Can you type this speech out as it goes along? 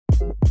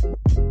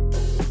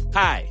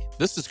Hi,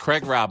 this is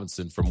Craig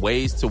Robinson from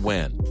Ways to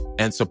Win,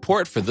 and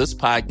support for this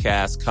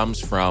podcast comes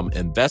from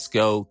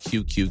Invesco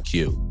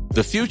QQQ.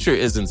 The future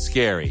isn't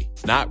scary.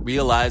 Not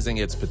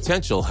realizing its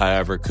potential,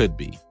 however, could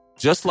be.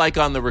 Just like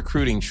on the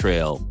recruiting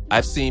trail,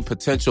 I've seen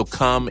potential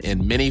come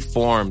in many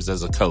forms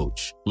as a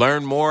coach.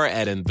 Learn more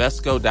at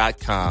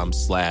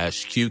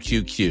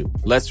Invesco.com/QQQ.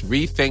 Let's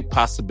rethink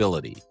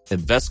possibility.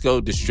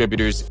 Invesco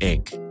Distributors,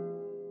 Inc.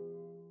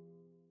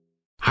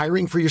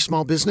 Hiring for your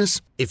small business?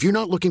 If you're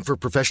not looking for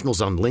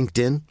professionals on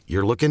LinkedIn,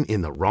 you're looking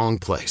in the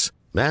wrong place.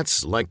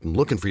 That's like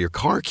looking for your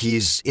car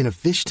keys in a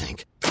fish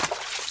tank.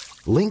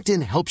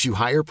 LinkedIn helps you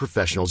hire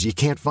professionals you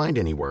can't find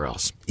anywhere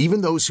else,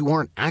 even those who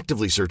aren't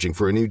actively searching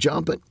for a new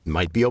job but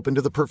might be open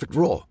to the perfect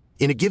role.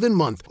 In a given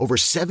month, over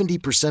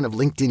 70% of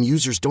LinkedIn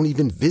users don't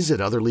even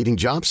visit other leading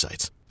job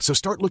sites. So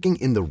start looking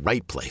in the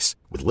right place.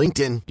 With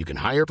LinkedIn, you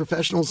can hire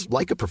professionals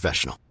like a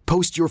professional.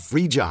 Post your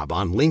free job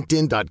on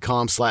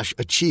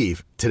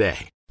linkedin.com/achieve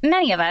today.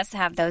 Many of us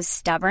have those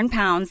stubborn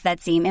pounds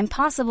that seem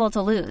impossible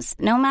to lose,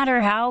 no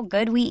matter how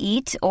good we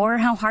eat or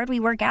how hard we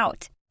work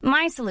out.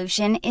 My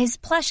solution is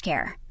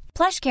PlushCare.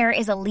 PlushCare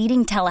is a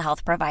leading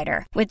telehealth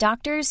provider with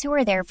doctors who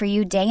are there for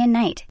you day and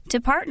night to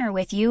partner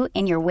with you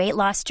in your weight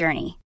loss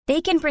journey. They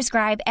can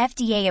prescribe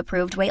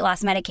FDA-approved weight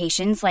loss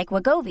medications like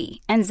Wegovy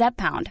and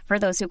Zepbound for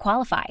those who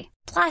qualify.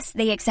 Plus,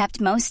 they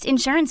accept most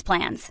insurance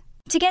plans.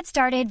 To get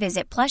started,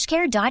 visit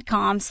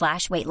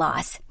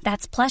plushcare.com/weightloss.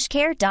 That's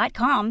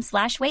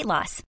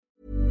plushcare.com/weightloss.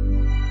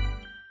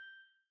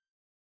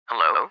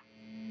 Hello?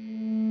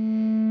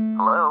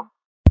 Hello?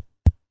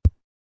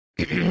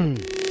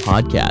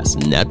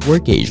 Podcast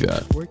Network Asia.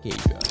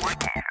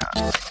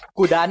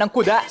 Kuda ng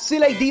kuda,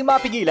 sila'y di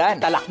mapigilan.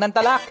 Talak ng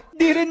talak,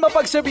 di rin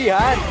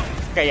mapagsabihan.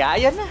 Kaya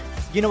yan na,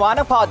 ginawa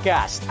ng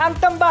podcast, ang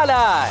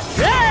Tambalan.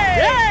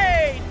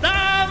 Hey!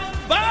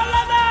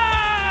 Tambalan na!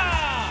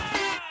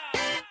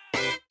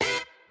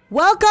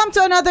 Welcome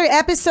to another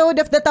episode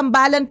of the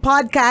Tambalan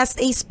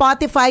Podcast, a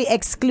Spotify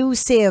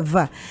exclusive.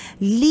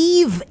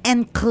 Leave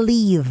and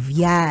Cleave.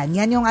 Yan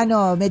yung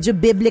medyo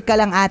biblical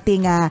ang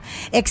ating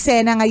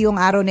eksena ngayong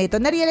araw na ito.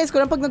 Na-realize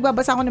ko lang pag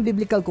nagbabasa ako ng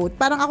biblical quote,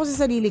 parang ako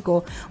sa sarili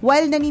ko,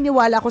 while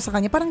naniniwala ako sa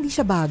kanya, parang di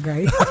siya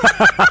bagay.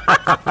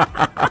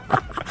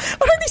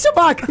 Parang di siya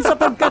bagay sa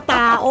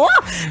pagkatao.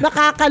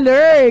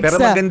 Nakaka-lurks. Pero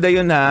maganda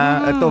yun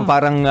ha. Ito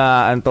parang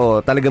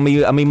talaga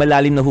may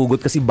malalim na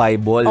hugot kasi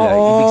Bible.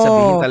 Ibig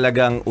sabihin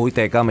talagang, uy,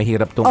 teka,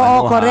 mahirap tong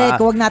correct.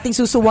 Huwag nating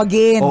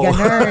susuwagin.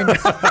 Ganun.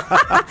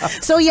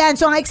 So yan.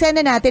 So ang eksena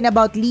natin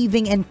about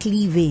leaving and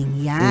cleaving.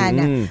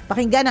 Yan.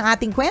 Pakinggan ang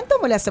ating kwento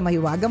mula sa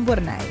Mahiwagang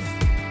Burnay.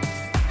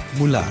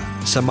 Mula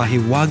sa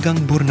Mahiwagang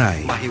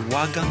Burnay.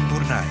 Mahiwagang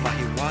Burnay.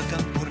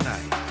 Mahiwagang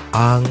Burnay.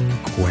 Ang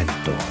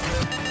kwento.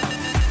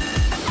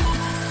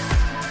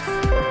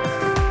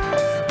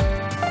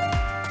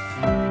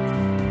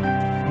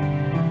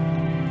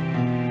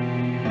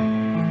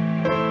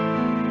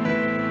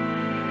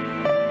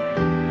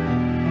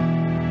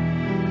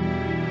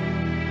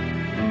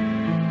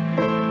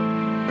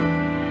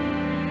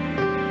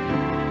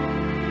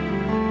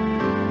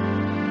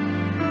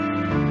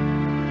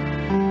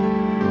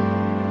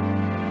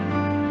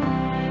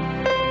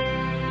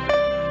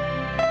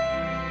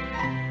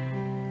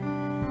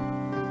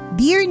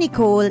 Dear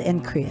Nicole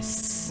and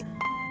Chris,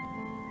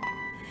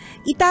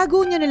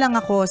 itago niyo na lang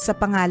ako sa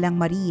pangalang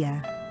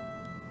Maria,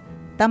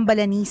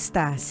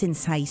 tambalanista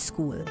since high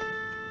school.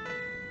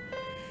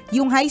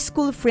 Yung high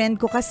school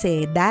friend ko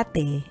kasi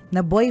dati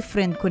na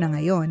boyfriend ko na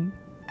ngayon,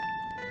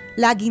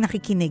 laging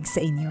nakikinig sa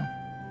inyo.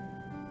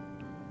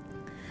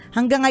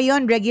 Hanggang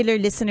ngayon, regular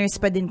listeners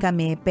pa din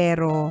kami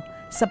pero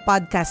sa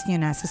podcast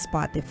niyo na sa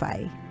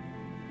Spotify.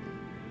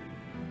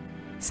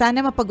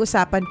 Sana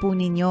mapag-usapan po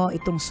ninyo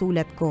itong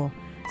sulat ko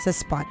sa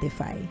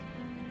Spotify.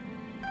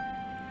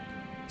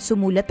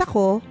 Sumulat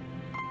ako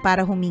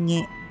para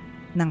humingi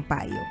ng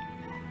payo.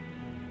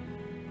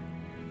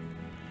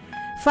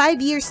 5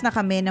 years na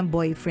kami ng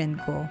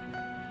boyfriend ko.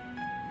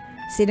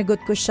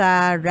 Sinagot ko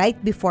siya right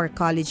before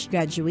college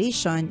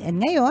graduation and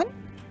ngayon,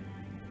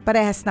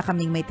 parehas na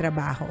kaming may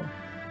trabaho.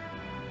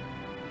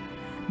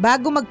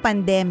 Bago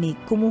mag-pandemic,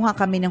 kumuha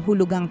kami ng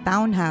hulugang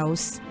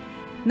townhouse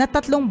na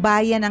 3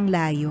 bayan ang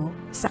layo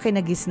sa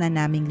kinagisnan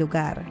naming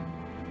lugar.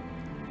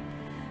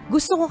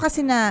 Gusto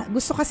kasi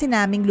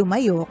naming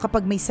lumayo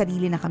kapag may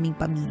sarili na kaming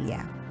pamilya.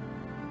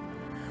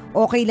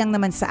 Okay lang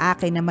naman sa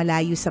akin na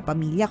malayo sa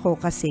pamilya ko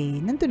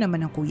kasi nandun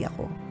naman ang kuya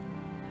ko.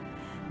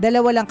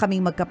 2 lang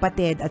kaming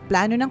magkapatid at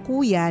plano ng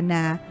kuya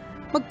na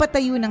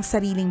magpatayo ng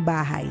sariling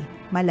bahay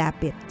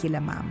malapit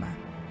kila mama.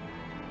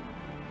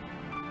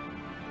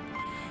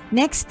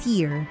 Next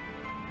year,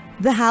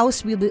 the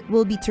house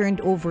will be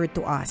turned over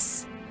to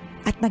us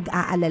at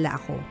nag-aalala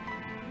ako.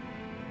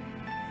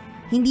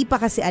 Hindi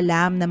pa kasi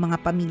alam ng mga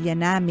pamilya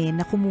namin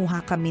na kumuha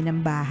kami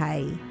ng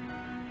bahay.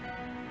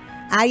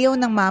 Ayaw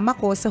ng mama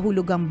ko sa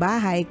hulugang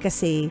bahay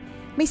kasi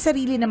may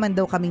sarili naman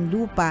daw kaming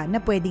lupa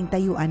na pwedeng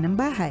tayuan ng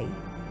bahay.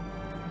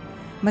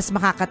 Mas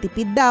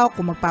makakatipid daw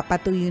kung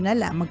magpapatuyo na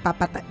lang.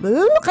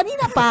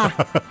 Kanina pa.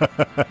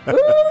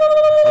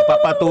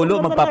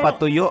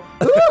 magpapatuyo.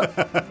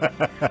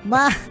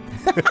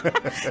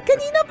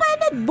 Kanina pa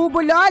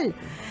nagbubulol.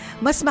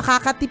 Mas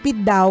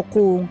makakatipid daw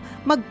kung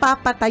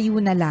magpapatayo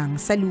na lang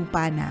sa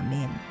lupa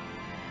namin.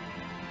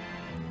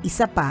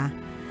 Isa pa,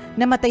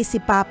 namatay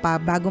si Papa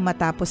bago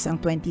matapos ang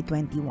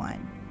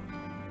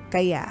 2021.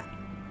 Kaya,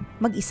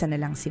 mag-isa na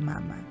lang si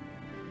Mama.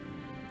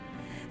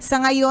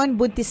 Sa ngayon,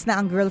 buntis na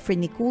ang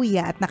girlfriend ni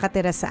Kuya at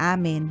nakatira sa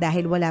amin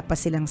dahil wala pa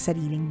silang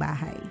sariling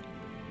bahay.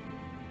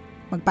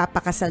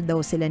 Magpapakasal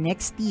daw sila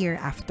next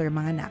year after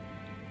manganak.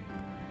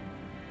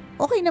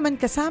 Okay naman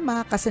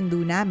kasama,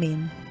 kasundo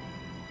namin.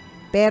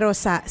 Pero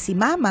si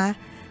Mama,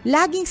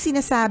 laging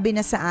sinasabi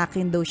na sa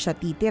akin daw siya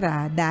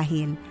titira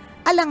dahil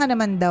alangan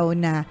naman daw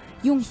na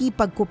yung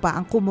hipag ko pa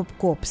ang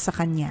kumupkop sa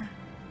kanya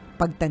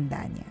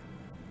pagtanda niya.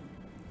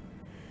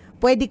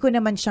 Pwede ko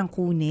naman siyang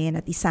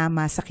kunin at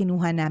isama sa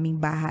kinuha naming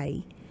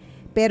bahay.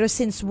 Pero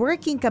since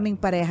working kaming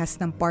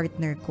parehas ng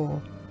partner ko,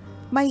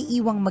 may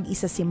iwang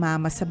mag-isa si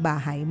Mama sa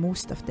bahay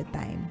most of the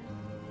time.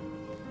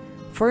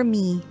 For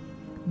me,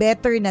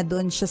 better na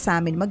doon siya sa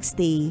amin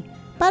magstay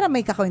para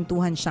may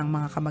kakwentuhan siyang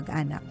mga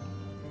kamag-anak.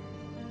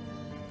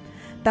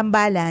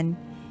 Tambalan,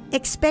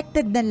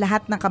 expected ng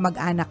lahat ng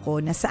kamag-anak ko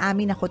na sa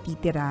amin ako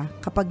titira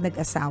kapag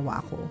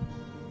nag-asawa ako.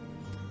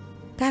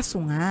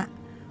 Kaso nga,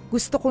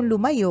 gusto kong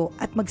lumayo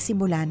at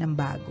magsimula ng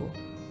bago.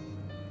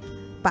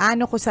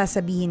 Paano ko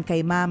sasabihin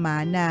kay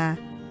Mama na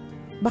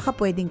baka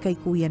pwedeng kay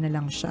Kuya na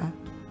lang siya?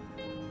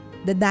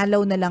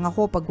 Dadalaw na lang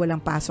ako pag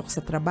walang pasok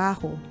sa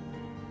trabaho.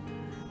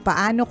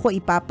 Paano ko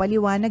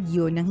ipapaliwanag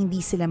yun nang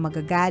hindi sila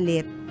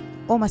magagalit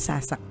o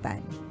masasaktan?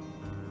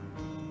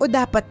 O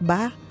dapat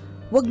ba,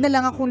 wag na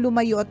lang akong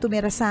lumayo at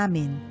tumira sa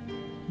amin,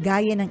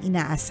 gaya ng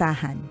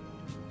inaasahan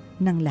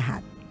ng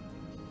lahat?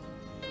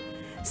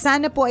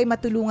 Sana po ay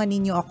matulungan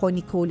ninyo ako,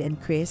 Nicole and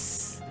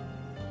Chris,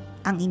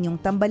 ang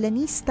inyong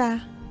tambalanista,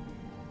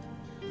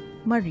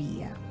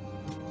 Maria.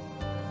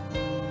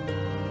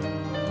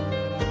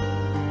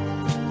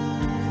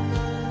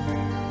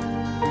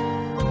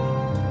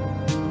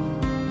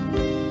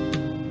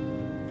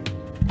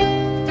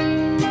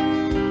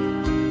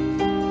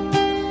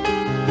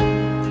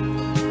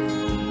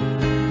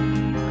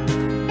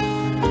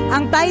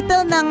 Ang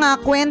title ng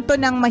kwento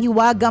ng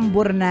Mahiwagang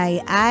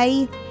Burnay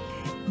ay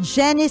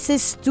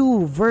Genesis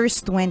 2 verse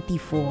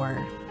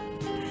 24.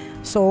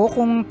 So,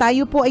 kung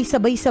tayo po ay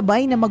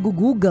sabay-sabay na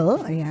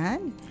mag-google,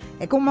 ayan.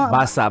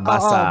 Basa.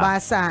 Oo,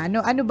 basa.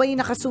 Ano ba yung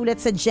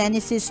nakasulat sa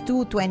Genesis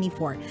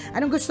 2:24?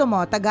 Anong gusto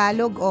mo?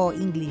 Tagalog o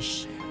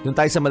English? Doon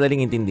tayo sa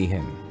madaling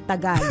intindihin.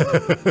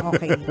 Tagalog.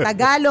 Okay.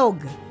 Tagalog.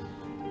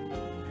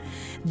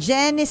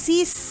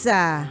 Genesis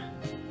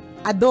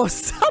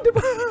ados. Ano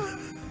ba?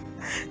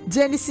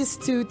 Genesis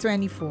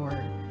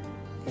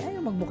 2:24.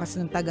 Ayaw magbukas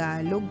ng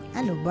Tagalog.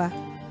 Ano ba?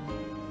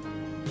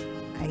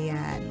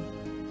 Ayan.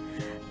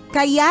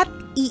 Kaya't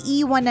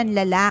iiwan ng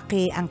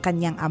lalaki ang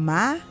kanyang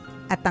ama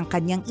at ang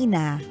kanyang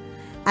ina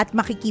at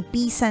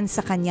makikipisan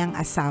sa kanyang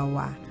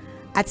asawa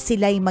at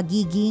sila'y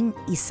magiging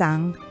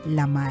isang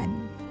laman.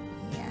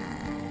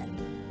 Ayan.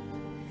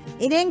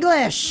 In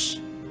English,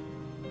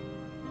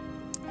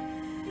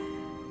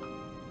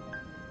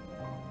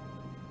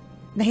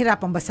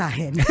 nahirapang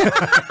basahin.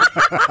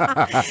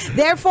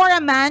 Therefore,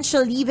 a man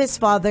shall leave his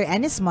father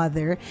and his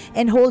mother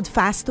and hold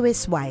fast to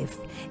his wife,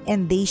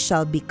 and they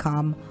shall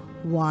become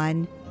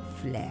one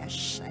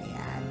flesh.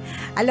 Ayan.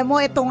 Alam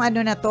mo, itong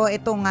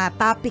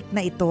topic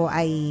na ito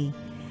ay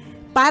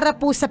para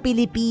po sa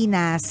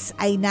Pilipinas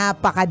ay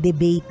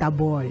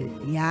napaka-debatable.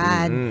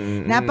 Yan.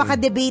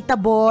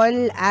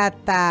 Napaka-debatable at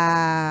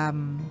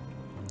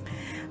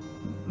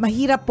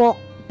mahirap po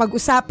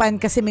pag-usapan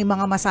kasi may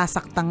mga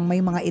masasaktang may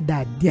mga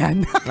edad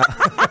yan.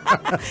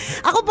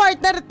 Ako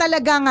partner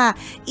talagang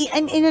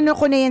inano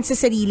ko na yan sa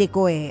sarili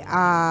ko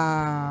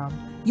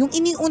yung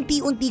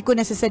iniunti-unti ko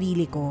na sa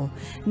sarili ko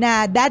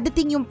na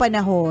dadating yung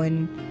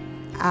panahon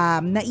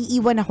na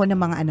iiwan ako ng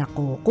mga anak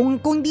ko.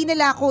 Kung di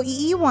nila ako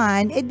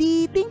iiwan,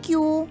 edi thank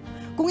you.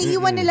 Kung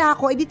iiwan nila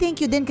ako, edi thank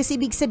you din kasi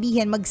ibig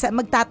sabihin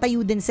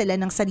magtatayo din sila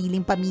ng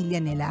sariling pamilya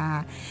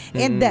nila.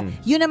 And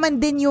yun naman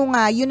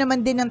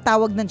din ang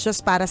tawag ng Diyos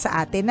para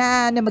sa atin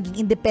na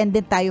maging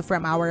independent tayo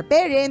from our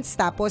parents,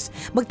 tapos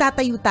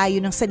magtatayo tayo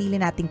ng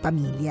sarili nating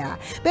pamilya.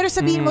 Pero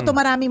sabihin mo to,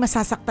 maraming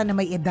masasaktan na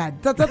may edad.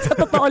 Sa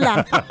totoo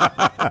lang.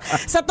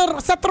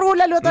 sa true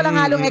lalo to lang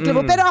halong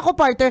eklibo. Pero ako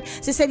partner,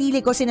 sa sarili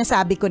ko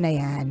sinasabi ko na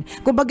yan.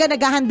 Kumbaga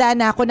naghahanda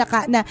na ako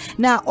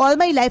na all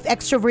my life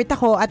extrovert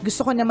ako at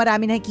gusto ko na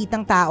marami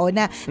nakikitang tao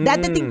na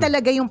dadating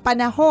talaga yung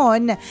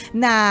panahon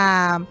na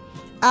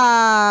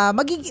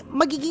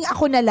magiging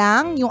ako na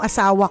lang, yung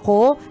asawa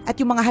ko at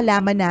yung mga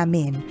halaman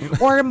namin.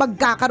 Or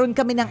magkakaroon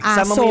kami ng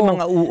aso. Sama mo yung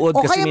mga uod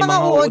o kasi kaya may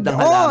mga uod ng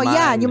halaman. Oh,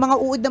 yan, yung mga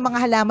uod ng mga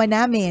halaman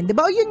namin.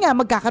 Diba? O yun nga,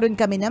 magkakaroon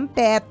kami ng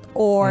pet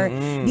or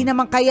di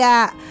naman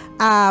kaya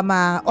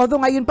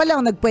Although ngayon pa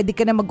lang, pwede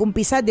ka na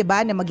mag-umpisa, di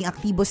ba, na maging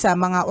aktibo sa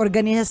mga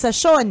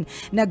organisasyon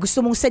na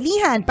gusto mong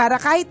salihan para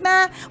kahit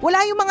na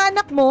wala yung mga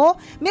anak mo,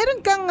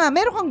 meron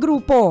kang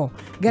grupo.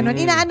 Ganon,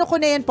 inaano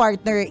ko na yan,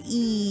 partner.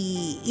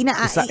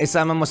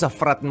 Isama mo sa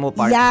frat mo,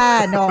 partner.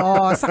 Yan,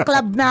 oo. Sa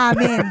club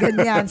namin,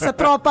 ganyan. Sa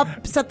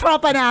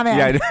tropa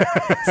namin. Yan.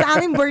 Sa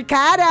aming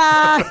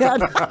barkada. Yan.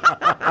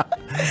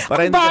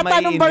 Para ang bata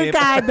ng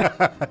barkada.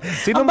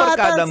 Sino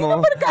barkada mo?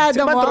 Sino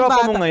barkada mo? Sino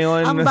tropa mo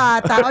ngayon? Ang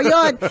bata. O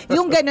yun,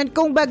 yung ganon,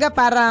 kung baga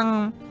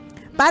parang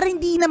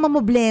hindi na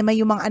mamblema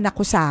yung mga anak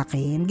ko sa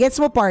akin. Gets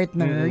mo,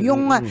 partner?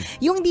 Yung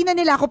hindi na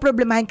nila ako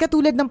problemahin,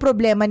 katulad ng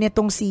problema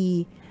nitong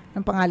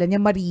ang pangalan niya,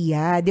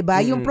 Maria, 'di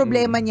ba? Yung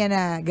problema niya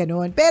na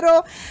ganoon.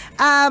 Pero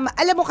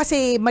alam mo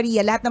kasi,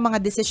 Maria, lahat ng mga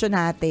desisyon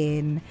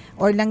natin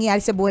or nangyayari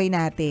sa buhay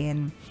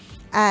natin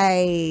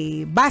ay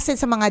base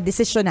sa mga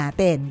desisyon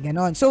natin.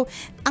 Ganon. So,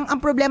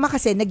 ang problema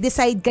kasi,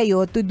 nag-decide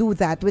kayo to do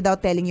that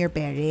without telling your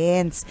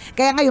parents.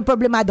 Kaya ngayon,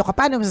 problemado ka,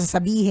 paano mo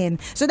sasabihin?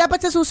 So,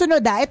 dapat sa susunod,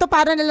 ito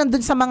para na lang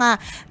dun sa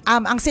mga,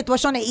 ang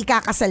sitwasyon na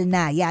ikakasal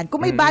na. Yan. Kung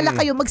may bala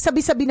kayo,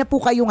 magsabi-sabi na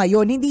po kayo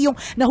ngayon. Hindi yung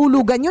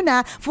nahulugan nyo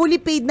na, fully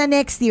paid na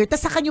next year,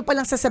 tas saka nyo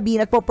palang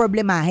sasabihin at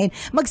poproblemahin.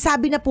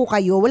 Magsabi na po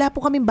kayo, wala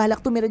po kaming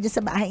balak tumira dyan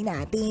sa bahay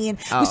natin.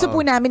 Gusto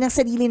po namin ng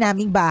sarili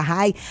naming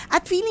bahay.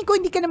 At feeling ko,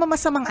 hindi ka naman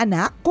masamang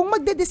anak kung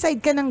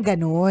magde-decide ka ng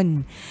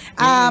ganun.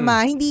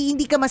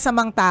 Hindi ka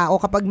masamang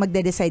tao kapag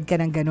magde-decide ka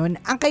ng ganun.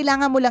 Ang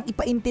kailangan mo lang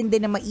ipaintindi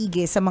na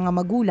maigi sa mga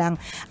magulang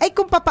ay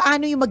kung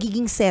paano yung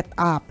magiging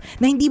setup.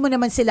 Na hindi mo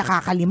naman sila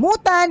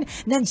kakalimutan,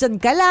 nandyan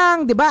ka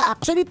lang, 'di ba?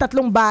 Actually,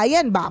 3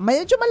 bayan ba?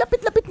 Medyo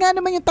malapit-lapit nga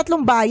naman yung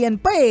 3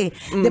 bayan pa eh.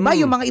 'Di ba?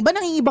 Yung mga iba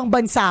nang ibang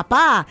bansa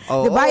pa.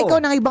 'Di ba?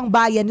 Ikaw nang ibang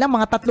bayan lang,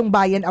 mga 3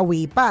 bayan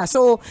away pa.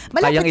 So,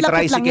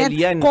 malapit-lapit lang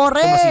yan.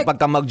 Correct. Kung masipag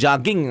ka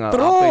mag-jogging,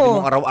 pwede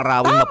mong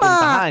araw-arawin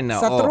mapuntahan.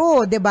 Sa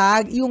true, 'di ba?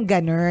 Yung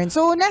ganun.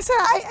 So,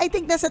 I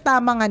think nasa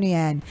tamang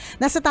yan.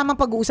 Nasa tamang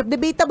pag-uusap.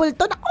 Debatable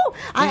to. Naku!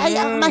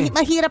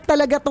 Mahirap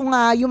talaga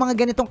yung mga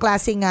ganitong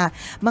klaseng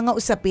mga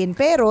usapin.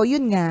 Pero,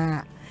 yun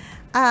nga,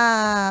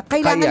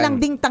 kailangan lang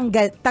ding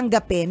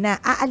tanggapin na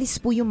aalis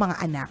po yung mga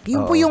anak.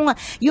 Yun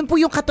po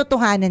yung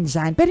katotohanan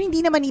dyan. Pero hindi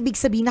naman ibig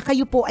sabihin na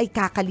kayo po ay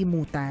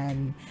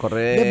kakalimutan.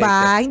 Correct.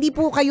 Diba? Hindi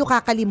po kayo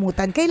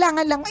kakalimutan.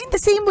 Kailangan lang, in the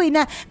same way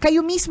na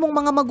kayo mismong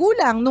mga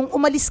magulang, nung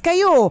umalis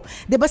kayo,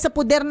 diba, sa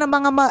puder ng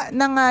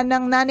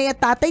ng nanay at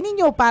tatay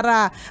ninyo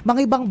para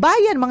mga ibang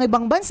bayan, mga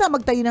ibang bansa,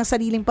 magtayo ng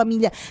sariling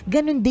pamilya.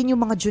 Ganun din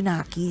yung mga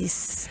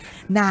Junakis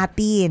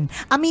natin.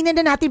 Aminin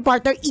na natin,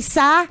 partner, 1,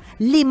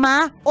 5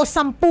 o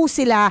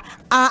 10 sila,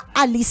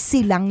 aalis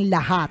silang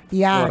lahat.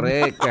 Yan.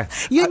 Correct.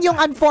 Yun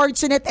yung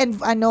unfortunate and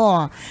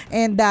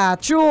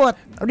truth.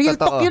 Real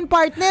talk yun,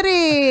 partner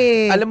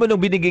eh. Alam mo,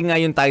 nung binigay nga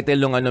yung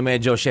title nung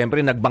medyo,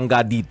 syempre,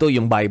 nagbangga dito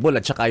yung Bible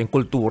at saka yung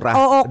kultura.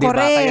 Oo, diba?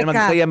 correct.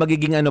 Kaya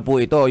magiging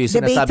po ito, yung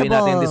sinasabi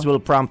natin, this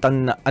will prompt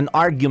an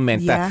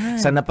argument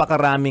sa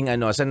napakaraming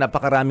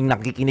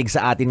nakikinig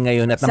sa atin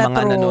ngayon at ng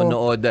mga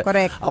nanonood.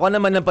 Correct. Ako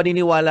naman, ang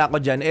paniniwala ko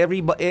dyan,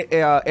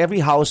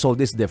 every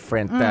household is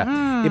different.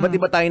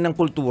 Iba-iba tayo ng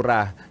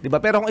kultura. Diba?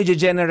 Pero kung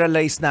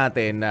i-generalize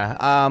natin,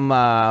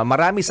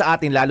 marami sa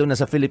atin, lalo na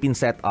sa Philippine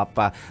setup,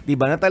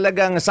 diba, na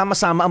talagang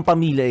sama-sama ang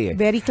pamilya eh.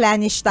 Very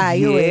clannish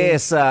tayo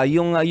yes,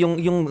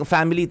 yung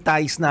family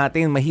ties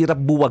natin mahirap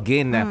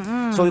buwagin.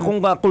 So kung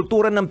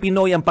kultura ng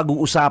Pinoy ang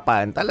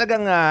pag-uusapan,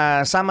 talagang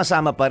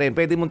sama-sama pa rin.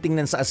 Pwede mong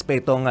tingnan sa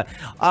aspetong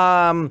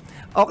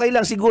okay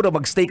lang siguro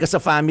magstay ka sa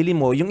family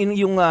mo. Yung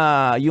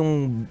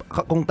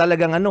kung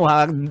talagang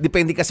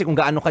depende kasi kung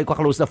gaano kayo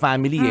ka-close na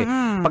family eh.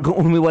 Pag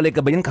umiwalay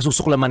ka ba yan,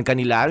 kasusuklaman ka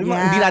nila.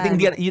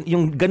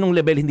 Yung ganung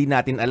level hindi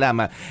natin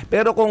alam.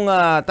 Pero kung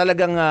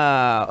talagang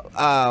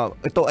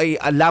ito ay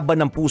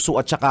laban ng puso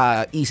at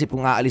saka isip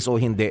kung aalis o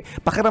hindi,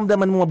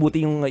 pakiramdaman mo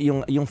mabuti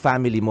yung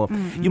family mo.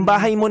 Yung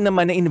bahay mo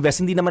naman na invest,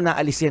 hindi naman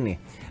naalis yan eh.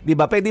 'Di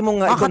ba? Pwede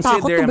mong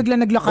i-consider. Katakot bigla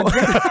naglakad.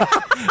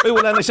 Ay,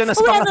 wala na siya.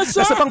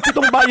 Nasa pang 7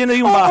 bayan na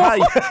yung bahay.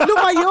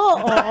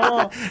 Lumayo. Oo.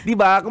 'Di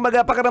ba? Kung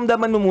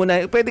pakiramdaman mo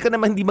muna, pwede ka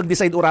naman hindi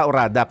mag-decide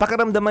ura-urada.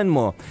 Pakiramdaman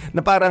mo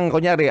na parang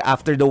kunyari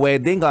after the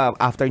wedding,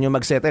 after nyo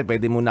mag-settle,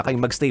 pwede muna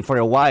kayong magstay for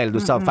a while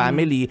doon sa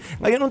family.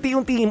 Ngayon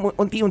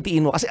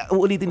unti-untiin mo kasi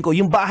uulitin ko,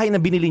 yung bahay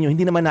na binili nyo,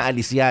 hindi naman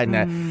naalis yan.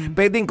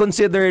 Pwedeng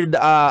considered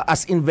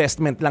as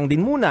investment lang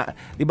din muna.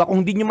 'Di ba?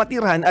 Kung hindi nyo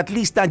matirhan, at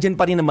least nandiyan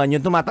pa rin naman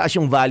yun, tumataas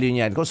yung value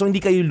niyan. So hindi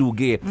kayo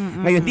lugi.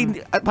 Ngayon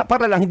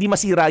para lang hindi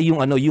masira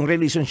yung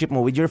relationship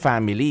mo with your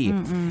family.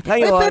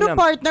 Ngayon, pero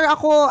partner,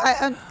 ako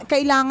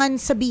kailangan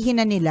sabihin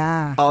na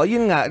nila.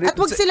 Yun nga. At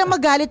wag silang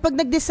magalit pag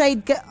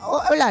nag-decide ka.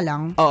 Wala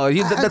lang.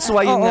 That's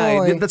why yun nga.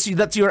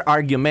 That's your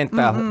argument.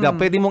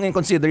 Pwede mong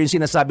i-consider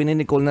yung sinasabi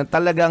ni Nicole na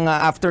talagang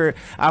after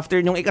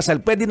nyong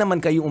ikasal, pwede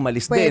naman kayo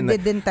umalis din. Pwede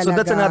din talaga. So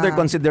that's another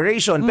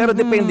consideration. Pero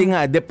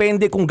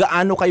depende kung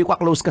gaano kayo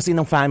ka-close kasi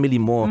ng family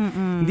mo.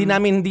 Hindi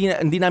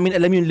namin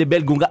alam yung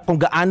level kung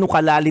gaano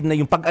kalapit malalim na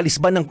yung pag-alis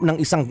ba ng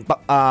isang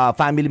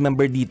family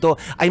member dito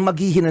ay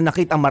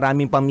maghihinanakit ang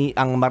maraming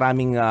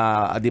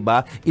 'di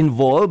ba,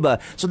 involved.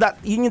 So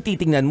that yun yung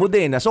titingnan mo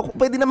din. So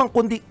pwede naman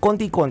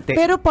konti-konti.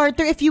 Pero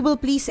partner, if you will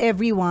please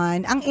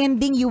everyone, ang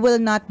ending you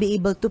will not be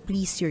able to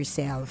please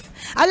yourself.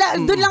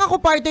 Doon lang ako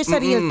partner sa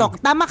real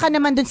talk. Tama ka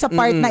naman dun sa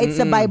part na it's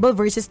the Bible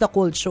versus the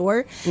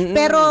culture.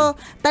 Pero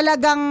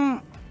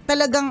talagang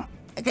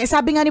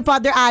sabi nga ni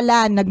Father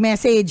Alan,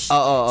 nag-message.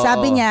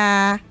 Sabi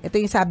niya, ito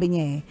yung sabi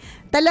niya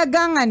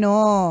talagang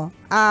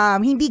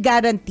hindi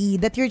guarantee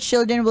that your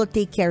children will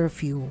take care of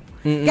you.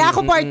 Kaya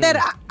ako partner,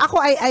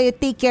 I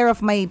take care of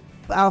my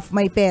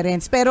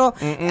parents, pero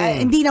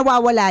hindi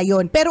nawawala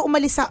yon. Pero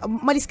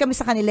umalis kami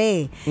sa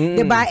kanila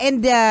 'di ba?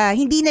 And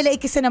hindi nila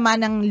ikisama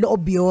ng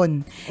loob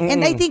yon. And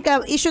I think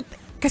it should.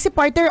 Kasi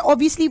partner,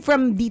 obviously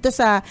from dito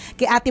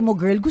kay ate mo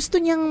girl, gusto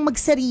niyang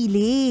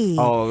magsarili.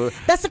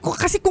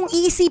 Kasi kung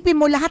iisipin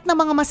mo lahat ng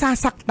mga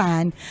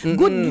masasaktan,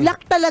 good luck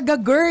talaga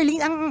girl.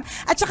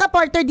 At saka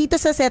partner, dito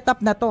sa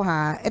setup na to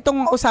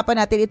itong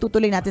usapan natin,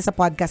 itutuloy natin sa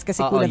podcast kasi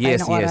kulang tayo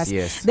ng oras.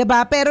 Yes.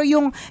 Diba? Pero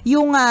yung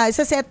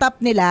sa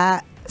setup nila,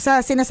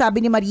 sa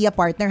sinasabi ni Maria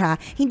partner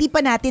hindi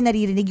pa natin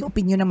naririnig yung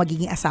opinion ng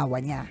magiging asawa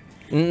niya.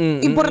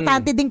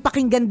 Importante ding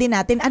pakinggan din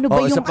natin ano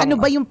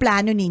ba yung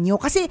plano ninyo,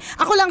 kasi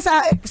ako lang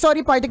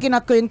sorry partner,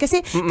 kinot ko yun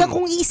kasi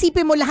kung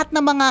iisipin mo lahat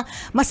ng mga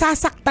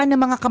masasaktan ng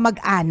mga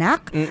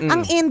kamag-anak,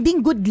 ang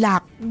ending good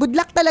luck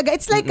talaga.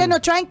 It's like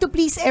trying to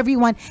please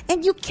everyone and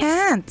you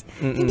can't.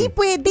 Hindi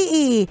pwede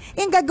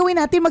yung gagawin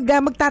natin,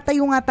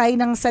 magtatayo nga tayo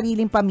ng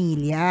sariling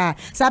pamilya.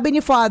 Sabi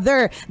ni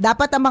Father,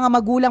 dapat ang mga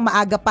magulang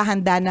maaga pa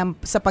handa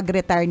sa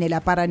pag-retire nila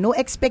para no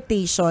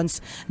expectations,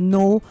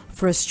 no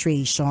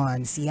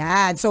frustrations.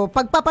 Yan. So,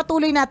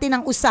 pagpapatuloy natin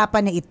ang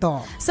usapan na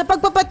ito. Sa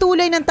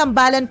pagpapatuloy ng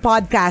Tambalan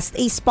Podcast,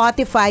 a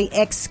Spotify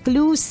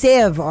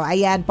exclusive.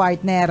 Ayan,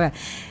 partner.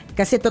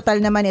 Kasi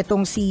total naman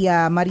itong si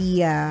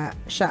Maria,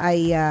 siya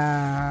ay...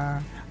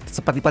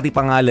 sa pati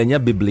pangalan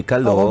niya, biblical,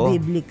 Oo,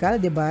 biblical,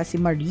 'di ba?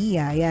 Si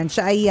Maria. Ayan,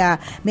 siya ay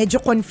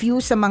medyo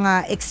confused sa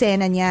mga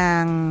eksena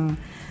niyang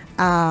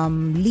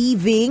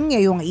leaving,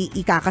 yung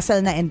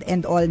ikakasal na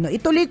and all, no.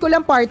 Ituloy ko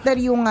lang partner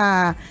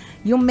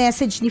yung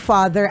message ni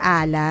Father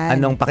Alan.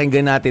 Anong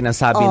pakinggan natin ang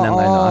sabi ng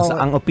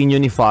ang opinion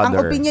ni Father?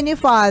 Ang opinion ni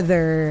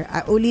Father,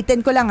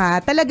 ulitin ko lang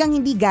talagang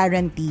hindi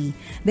guarantee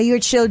that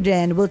your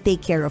children will take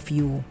care of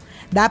you.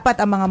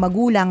 Dapat ang mga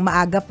magulang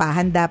maaga pa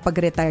handa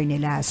pag-retire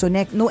nila. So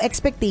no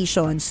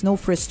expectations, no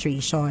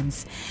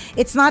frustrations.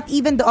 It's not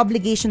even the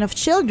obligation of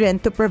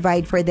children to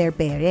provide for their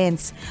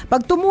parents.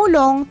 Pag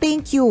tumulong,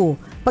 thank you.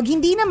 Pag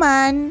hindi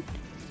naman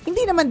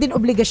din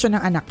obligasyon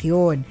ng anak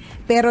yun.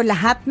 Pero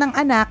lahat ng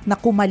anak na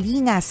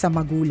kumalinga sa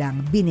magulang,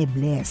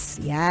 binibless.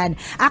 Yan.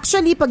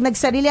 Actually, pag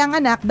nagsarili ang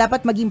anak,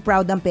 dapat maging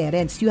proud ang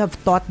parents. You have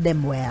taught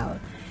them well.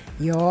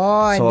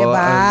 Yun, so, di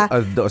ba?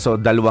 So,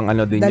 dalawang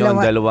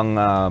dalawang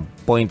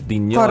point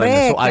din yun.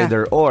 Correct. So,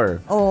 either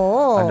or.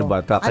 Oo. Ano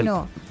ba?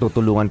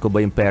 Tutulungan ko ba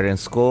yung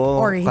parents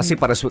ko? Kasi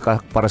para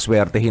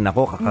swertehin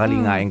ako,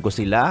 kakalingain ko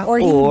sila? Or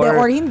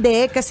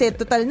hindi, kasi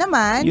total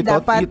naman,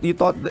 dapat...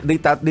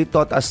 They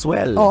taught as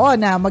well. Oo,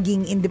 na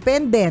maging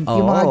independent,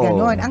 yung mga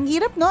ganon. Ang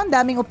hirap, no? Ang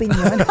daming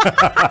opinion.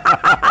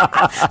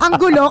 Ang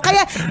gulo.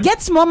 Kaya,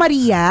 gets mo,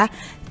 Maria,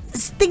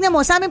 tingnan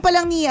mo, sa amin pa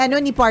lang ni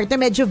partner,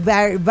 medyo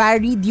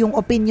varied yung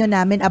opinion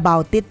namin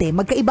about it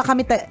Magkaiba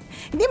kami,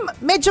 hindi,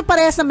 medyo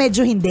parehas na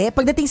medyo hindi,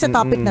 pagdating sa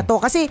topic na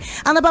to. Kasi,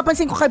 ang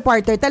napapansin ko kay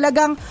partner,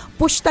 talagang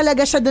push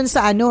talaga siya dun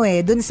sa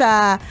dun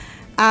sa,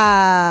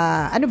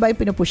 ano ba yung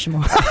pinupush mo?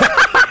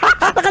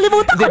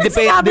 Nakalimutan ko yung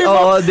sinabi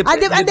mo.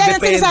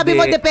 Sinasabi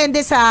mo,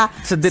 depende sa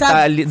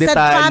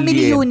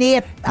family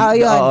unit.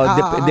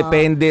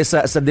 Depende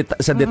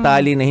sa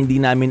detalye na hindi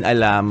namin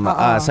alam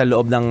sa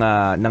loob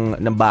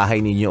ng bahay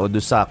ninyo o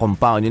doon sa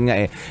compound. Yun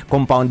nga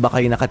compound ba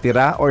kayo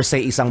nakatira or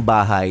sa isang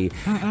bahay?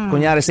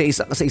 Kunyari sa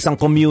isang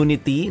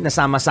community na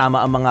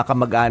sama-sama ang mga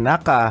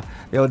kamag-anak,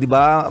 di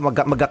ba?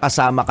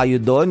 Magkakasama kayo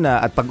doon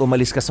at pag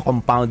umalis ka sa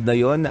compound na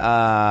yun,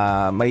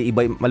 may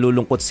iba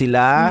malulungkot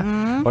sila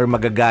or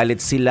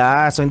magagalit sila.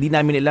 So hindi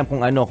namin alam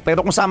kung ano.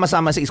 Pero kung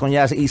sama-sama sa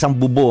isang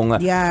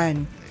bubong.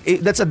 Yan.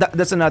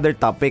 That's another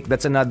topic.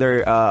 That's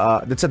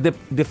a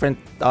different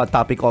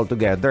topic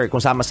altogether.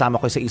 Kung sama-sama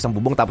kayo sa isang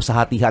bubong tapos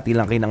sa hati-hati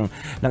lang kayo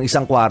ng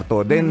isang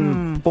kwarto,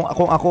 then kung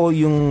ako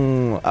yung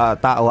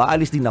tao,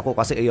 aalis din ako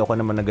kasi ayoko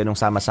naman na ganung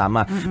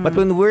sama-sama. But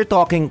when we're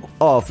talking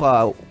of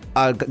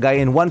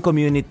gaya in one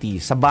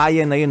community, sa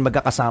bayan na yun,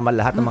 magkakasama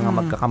lahat ng mga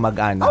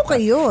magkakamag-anak.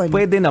 Okay yun.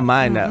 Pwede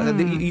naman.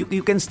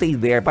 You can stay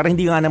there. Parang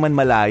hindi nga naman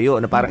malayo.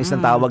 Parang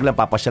isang tawag lang,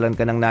 papasyalan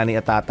ka ng nanay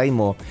at tatay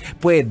mo.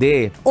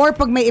 Pwede. Or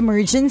pag may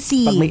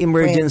emergency. Pwede.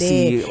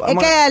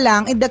 Kaya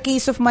lang, in the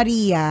case of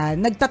Maria,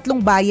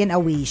 nagtatlong bayan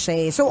away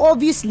siya So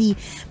obviously,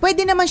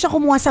 pwede naman siya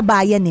kumuha sa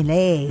bayan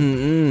nila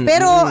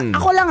Pero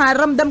ako lang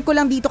ramdam ko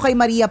lang dito kay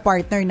Maria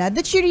partner na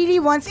that she really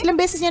wants, ilang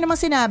beses niya namang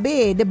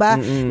sinabi, diba?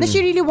 Na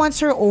she really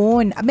wants her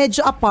own,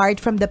 medyo apart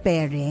from the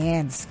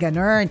parents.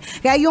 Ganun.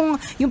 Kaya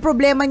yung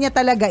problema niya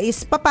talaga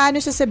is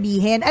paano siya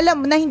sabihin,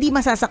 alam na hindi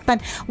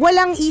masasaktan.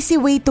 Walang easy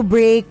way to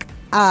break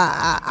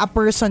a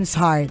person's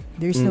heart.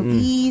 There's no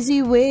easy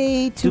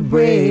way to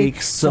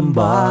break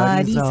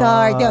somebody's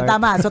heart. Yo,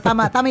 tama. So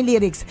tama yung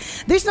lyrics.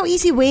 There's no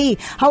easy way.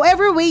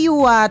 However way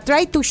you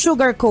try to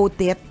sugarcoat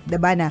it, 'di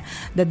ba, na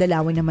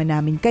dadalawin naman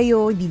namin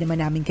kayo, hindi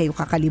naman namin kayo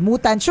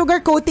kakalimutan.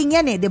 Sugarcoating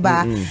yan 'di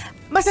ba?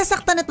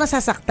 Masasaktan at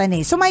masasaktan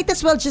So might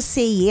as well just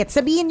say it.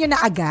 Sabihin nyo na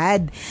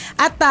agad.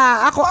 At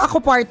ako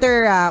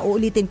partner,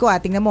 uulitin ko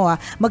tingnan mo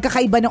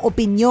magkakaiba ng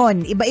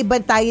opinyon. Iba-iba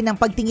tayo ng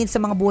pagtingin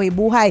sa mga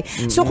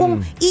buhay-buhay. So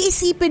kung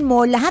iisipin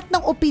mo lahat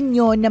ng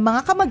opinyon ng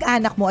mga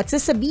kamag-anak mo at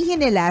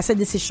sasabihin nila sa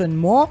desisyon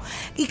mo,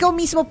 ikaw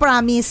mismo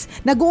promise,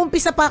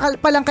 nag-uumpisa pa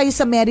lang kayo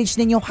sa marriage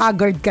ninyo,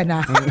 haggard ka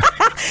na.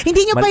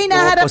 Hindi nyo pa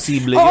hinaharap.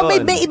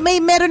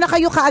 Meron na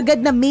kayo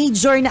kaagad na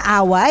major na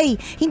away.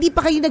 Hindi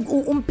pa kayo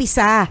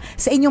nag-uumpisa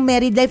sa inyong marriage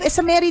life. Sa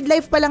married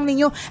life pa lang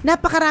ninyo,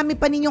 napakarami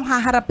pa ninyong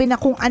haharapin na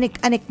kung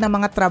anik-anik na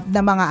mga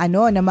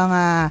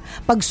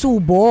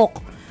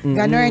pagsubok.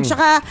 Ganon.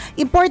 Tsaka,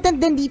 important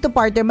din dito,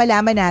 partner,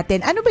 malaman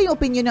natin, ano ba yung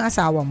opinion ng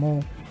asawa mo?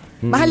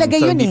 Mahalaga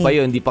yun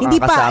Hindi pa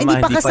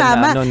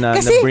kasama.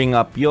 Kasi, bring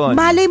up yun.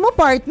 Malay mo,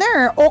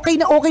 partner, okay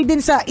na okay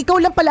din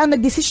ikaw lang pala ang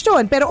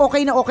nagdesisyon, pero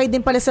okay na okay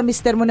din pala sa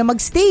mister mo na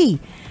magstay.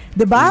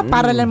 'Di ba?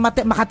 Para lang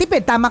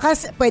makatipid. Tama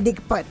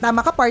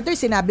ka partner,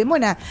 sinabi mo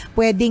na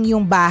pwedeng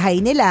yung bahay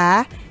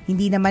nila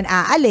hindi naman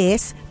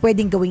aalis,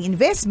 pwedeng gawing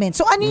investment.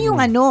 So ano yung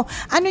ano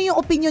yung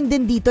opinion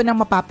din dito ng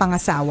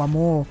mapapangasawa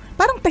mo?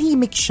 Parang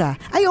tahimik siya.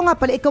 Ayaw nga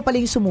pala, ikaw pala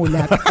yung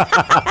sumulat.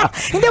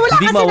 Hindi, wala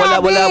ka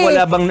sinabi.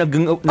 Wala bang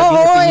naging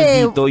opinion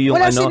dito yung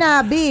wala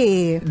sinabi.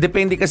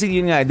 Depende kasi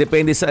yun nga,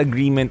 depende sa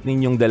agreement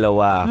ninyong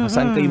dalawa. Kung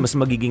saan kayo mas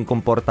magiging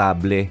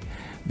komportable.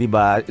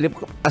 Diba?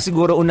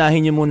 Siguro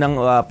unahin niyo munang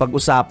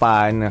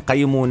pag-usapan,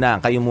 kayo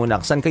muna.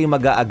 Saan kayo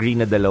mag-a-agree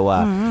na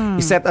dalawa?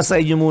 I-set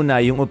aside niyo muna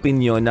yung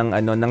opinion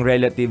ng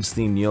relatives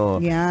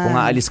ninyo. Yeah. Kung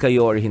aalis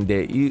kayo or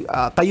hindi.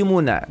 Kayo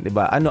muna, 'di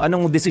ba?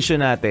 Anong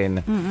desisyon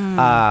natin?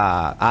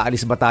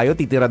 Aalis ba tayo?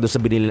 Titira doon sa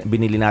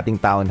binili nating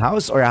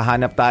townhouse or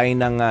hahanap tayo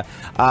ng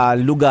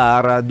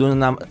lugar doon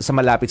sa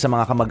malapit sa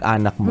mga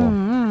kamag-anak mo?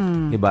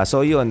 Diba?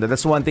 So yun,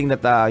 that's one thing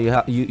that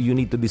you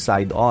need to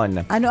decide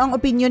on. Ano ang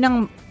opinion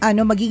ng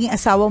magiging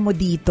asawa mo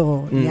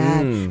dito?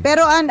 Yan.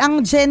 Pero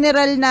ang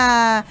general na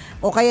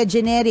o kaya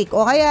generic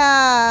o kaya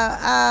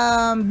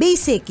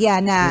basic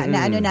yan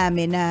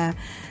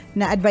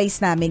na advice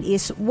namin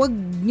is wag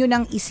nyo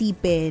nang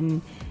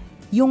isipin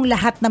yung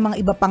lahat ng mga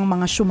iba pang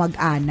mga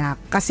syumag-anak.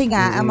 Kasi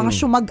nga, ang mga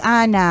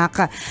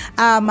syumag-anak,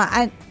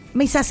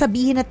 may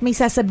sasabihin at may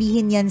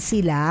sasabihin yan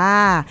sila.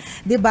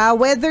 'Di ba?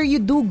 Whether you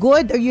do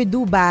good or you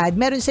do bad,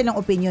 meron silang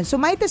opinion. So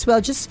might as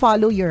well just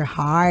follow your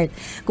heart.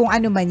 Kung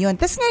ano man 'yon.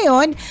 Tas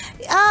ngayon,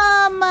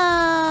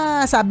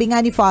 sabi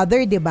nga ni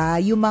Father, 'di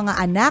ba, yung mga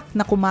anak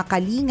na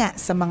kumakalinga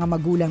sa mga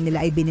magulang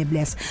nila ay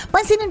binibless.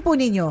 Pansinin po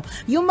ninyo,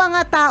 yung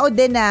mga tao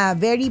din na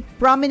very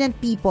prominent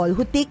people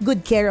who take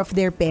good care of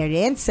their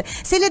parents,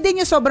 sila din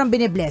yung sobrang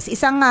binibless.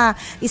 Isang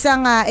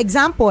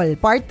example,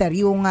 partner,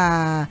 yung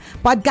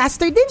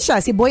podcaster din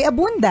siya, si Boy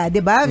Abunda,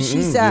 'di ba?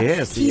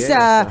 He's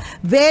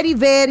very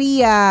very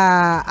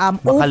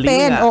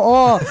open,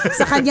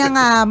 sa kanyang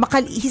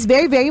he's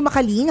very very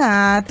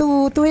makalinga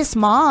to his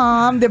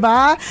mom, 'di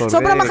ba?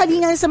 Sobrang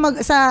makalinga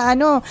sa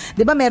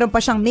 'di ba? Meron pa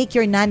siyang Make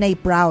Your Nanay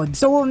Proud.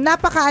 So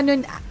napaka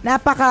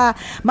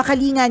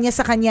makalinga niya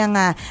sa kanyang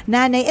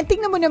nanay. And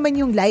tingnan mo naman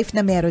yung life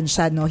na meron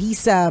siya, no?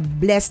 He's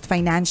blessed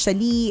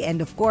financially and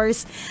of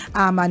course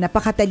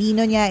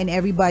napakatalino niya and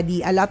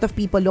everybody, a lot of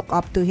people look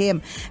up to him.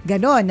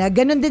 Ganon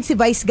din si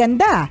Vice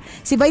Ganda.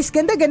 Si Vice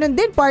Ganda, ganun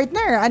din,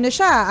 partner.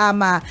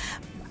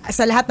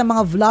 Sa lahat ng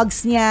mga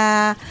vlogs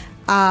niya,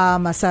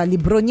 sa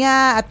libro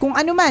niya, at kung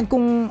ano man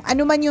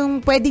yung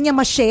pwede niya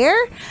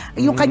ma-share,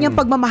 yung kanyang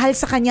pagmamahal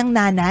sa kanyang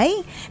nanay,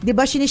 'di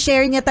ba?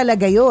 Sinishare niya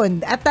talaga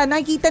 'yon. At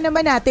nakikita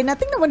naman natin,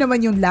 tingnan mo naman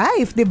yung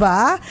life, 'di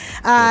ba?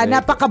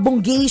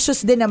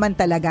 Napaka-bongacious din naman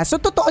talaga. So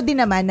totoo din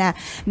naman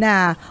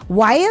na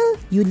while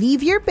you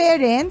leave your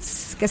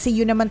parents, kasi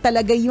yun naman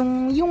talaga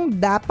yung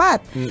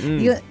dapat.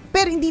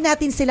 Pero hindi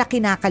natin sila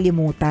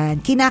kinakalimutan.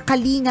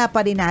 Kinakalinga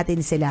pa rin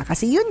natin sila.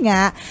 Kasi yun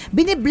nga,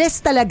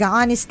 binibless talaga,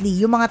 honestly,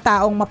 yung mga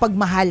taong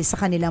mapagmahal sa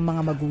kanilang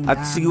mga magulang.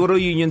 At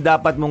siguro yun yung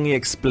dapat mong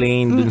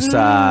i-explain dun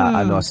sa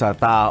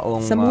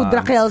taong... Sa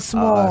mudrakels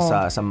mo.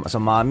 Sa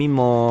mommy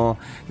mo,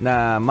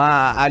 na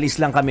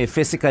maaalis lang kami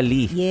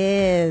physically.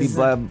 Yes.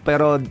 Diba?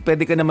 Pero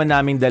pwede ka naman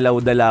naming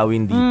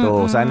dalaw-dalawin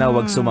dito. Sana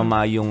wag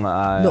sumama yung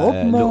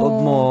loob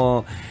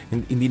mo.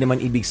 Hindi naman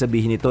ibig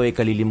sabihin nito ay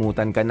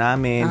kalilimutan ka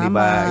namin, di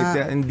ba?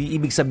 Hindi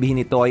ibig sabihin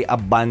nito ay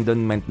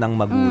abandonment ng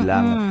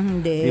magulang.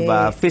 Di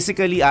ba?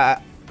 Physically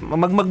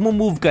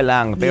mag-move ka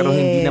lang, pero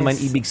hindi naman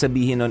ibig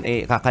sabihin nun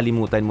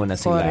kakalimutan mo na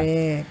sila.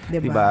 Correct.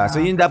 Diba? So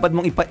yun dapat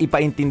mong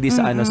ipaintindi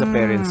sa sa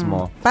parents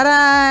mo. Para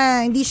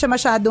hindi siya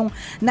masyadong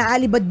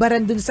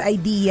naalibadbaran dun sa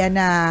idea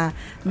na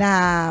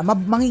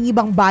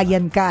mangingibang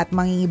bayan ka at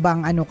mangingibang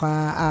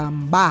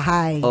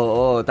bahay.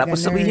 Oo.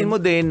 Tapos sabihin mo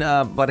din,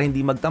 para hindi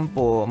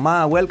magtampo,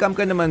 welcome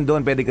ka naman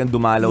doon. Pwede kang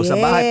dumalaw sa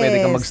bahay.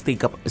 Pwede kang mag-stay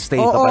ka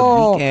at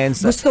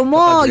weekends. Gusto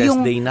mo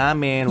yung rest day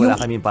namin.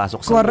 Wala kaming pasok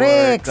sa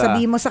correct. work.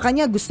 Sabihin mo sa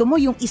kanya, gusto mo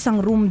yung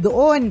isang room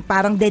doon,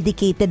 parang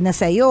dedicated na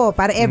sa'yo.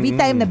 Para every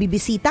time na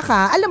bibisita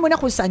ka, alam mo na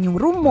kung saan yung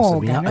room mo.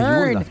 Sabi niya,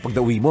 ganun. ayun, pag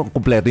uwi mo,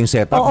 kumpleto yung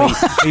setup.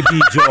 May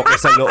video okay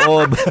sa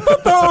loob.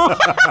 Totoo.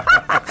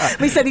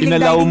 May sariling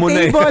Inalaw dining mo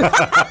table.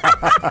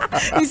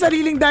 May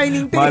sariling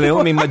dining table. Malay mo,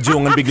 may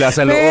madyungan bigla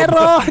sa loob.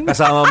 Meron.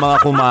 Kasama mga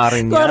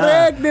kumarin niya.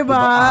 Correct, di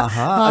ba?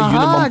 Ayun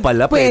naman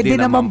pala. Pwede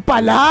naman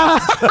pala.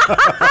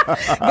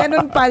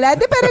 Ganun pala.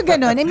 Pero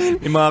ganun. I mean,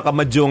 yung mga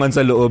kamadyungan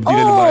sa loob, di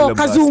na lumalabas.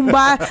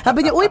 Kazumba. Sabi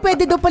niya, uy,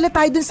 pwede daw pala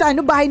tayo dun sa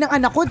bahay ng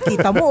anak ko.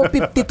 Kita mo,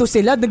 52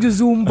 sila,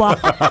 nag-zumba.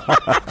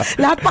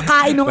 Lahat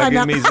pakain ng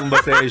anak. Laging may zumba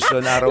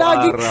session,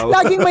 araw-araw.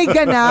 Laging may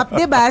ganap,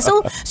 di ba?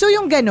 So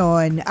yung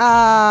ganun.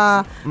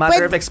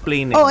 Matter of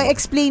explaining.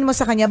 Explain mo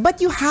sa kanya.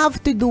 But you have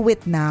to do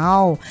it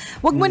now.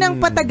 Wag mo nang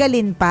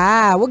patagalin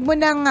pa. Wag mo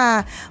nang,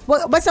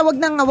 basta wag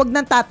nang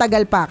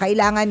tatagal pa.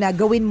 Kailangan na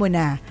gawin mo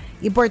na.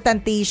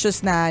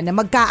 Importantatious na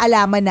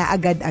magkaalaman na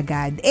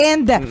agad-agad.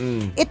 And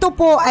ito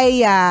po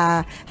ay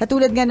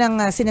katulad nga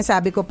ng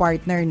sinasabi ko,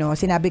 partner, no?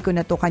 Sinabi ko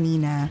na to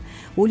kanina.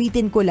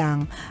 Ulitin ko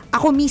lang.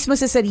 Ako mismo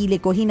sa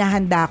sarili ko,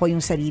 hinahanda ko yung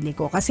sarili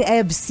ko kasi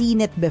I have seen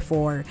it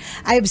before.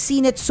 I have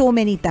seen it so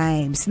many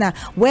times na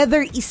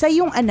whether isa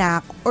yung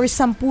anak or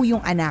 10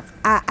 yung anak,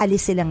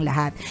 aalis silang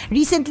lahat.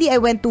 Recently, I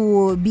went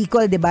to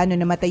Bicol, 'di ba, no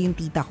namatay yung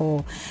tita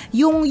ko.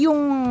 Yung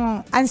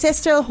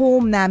ancestral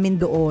home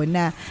namin doon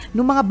na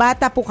nung mga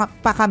bata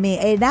pa kami,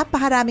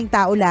 napakaraming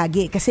tao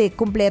lagi kasi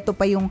kumpleto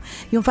pa yung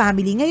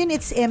family. Ngayon,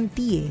 it's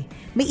empty eh.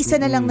 May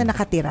isa na lang na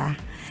nakatira.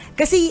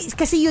 Kasi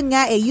yun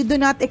nga you do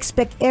not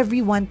expect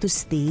everyone to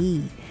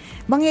stay.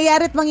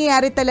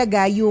 Mangyayari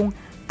talaga yung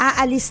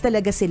aalis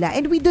talaga sila.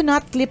 And we do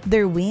not clip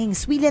their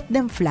wings. We let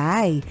them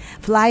fly.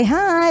 Fly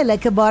high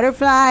like a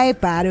butterfly.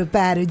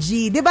 Paru-paru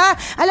G. Diba?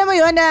 Alam mo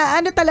yun,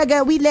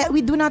 talaga, we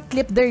do not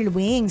clip their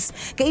wings.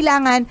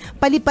 Kailangan,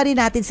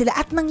 paliparin natin sila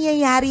at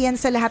nangyayari yan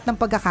sa lahat ng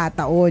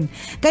pagkakataon.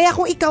 Kaya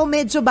kung ikaw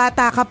medyo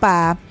bata ka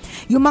pa,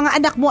 yung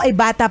mga anak mo ay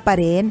bata pa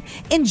rin,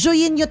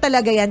 enjoyin nyo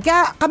talaga yan.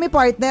 Kaya kami,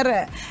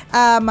 partner,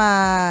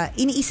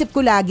 iniisip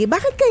ko lagi,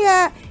 bakit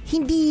kaya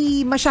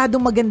hindi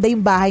masyadong maganda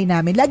yung bahay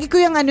namin? Lagi ko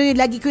yung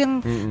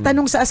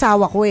tanong sa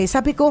asawa ko eh.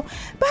 Sabi ko,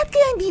 bakit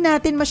kaya hindi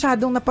natin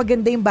masyadong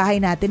napaganda yung bahay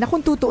natin na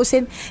kung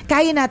tutuusin,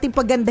 kaya natin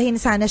pagandahin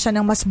sana siya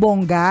ng mas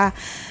bongga.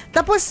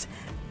 Tapos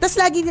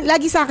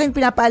lagi sa akin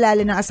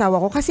pinapaalala ng asawa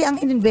ko, kasi ang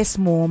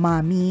ininvest mo,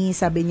 mami,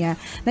 sabi niya,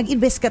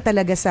 nag-invest ka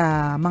talaga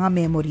sa mga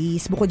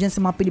memories, bukod dyan sa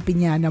mga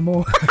Pilipinyana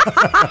mo.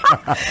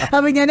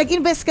 Sabi niya,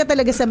 nag-invest ka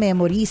talaga sa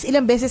memories.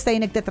 Ilang beses tayo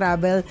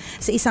nagta-travel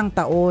sa isang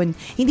taon.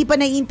 Hindi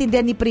pa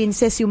naiintindihan ni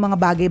Princess yung mga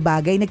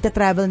bagay-bagay,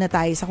 nagta-travel na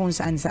tayo sa kung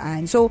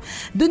saan-saan. So,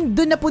 dun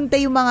napunta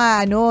yung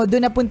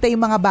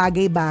mga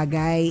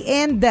bagay-bagay.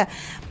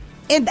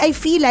 And I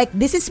feel like,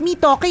 this is me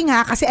talking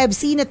kasi I've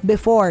seen it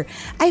before.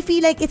 I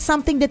feel like it's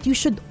something that you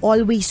should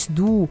always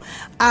do.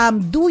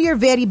 Do your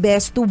very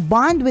best to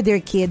bond with your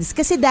kids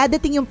kasi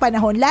dadating yung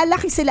panahon,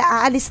 lalaki sila,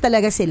 aalis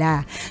talaga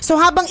sila. So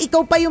habang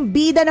ikaw pa yung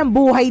bida ng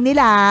buhay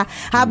nila,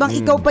 habang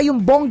ikaw pa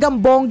yung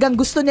bonggang-bonggang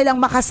gusto nilang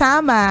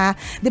makasama,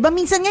 'di ba?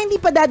 Minsan nga hindi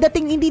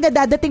na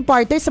dadating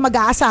partner sa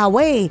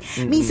mag-aasawa eh.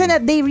 Minsan na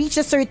they reach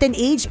a certain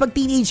age, pag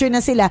teenager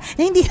na sila,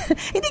 na hindi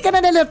ka na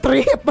nila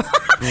trip.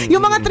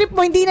 Yung mga trip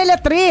mo, hindi nila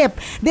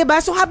trip. 'Di ba?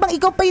 So habang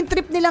ikaw pa yung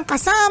trip nilang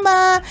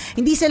kasama,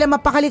 hindi sila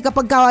mapakali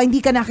kapag hindi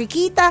ka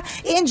nakikita,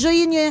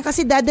 enjoyin niyo yan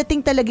kasi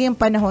dadating talaga yung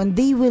panahon,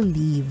 they will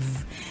leave.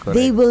 Correct.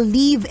 They will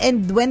leave,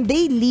 and when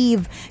they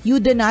leave,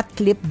 you do not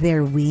clip their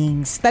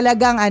wings.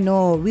 Talagang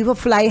we will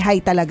fly high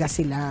talaga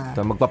sila.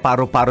 So,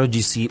 magpaparo-paro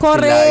G sila in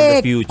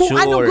correct. the future. Kung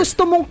anong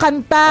gusto mong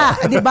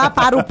kanta, 'di ba?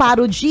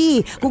 Paro-paro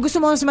G. Kung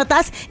gusto mo mas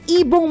mataas,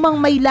 ibong mang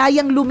may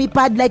layang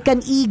lumipad like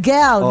an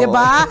eagle, 'di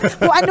ba?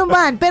 Kung ano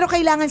man, pero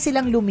kailangan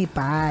silang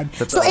lumipad.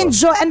 So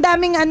enjoy. Ang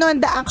daming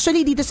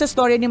actually dito sa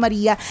story ni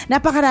Maria,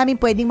 napakaraming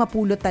pwedeng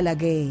mapulot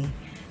talaga eh.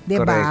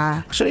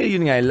 Diba? Actually,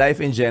 yun nga, life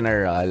in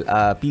general,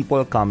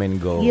 people come and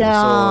go. Yeah.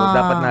 So,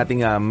 dapat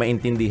nating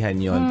maintindihan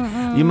yun.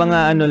 Yung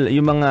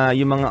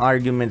mga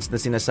arguments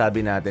na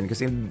sinasabi natin,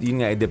 kasi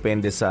yun nga,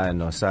 depende sa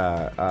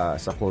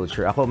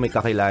culture. Ako, may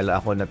kakilala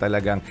ako na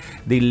talagang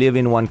they live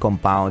in one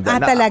compound.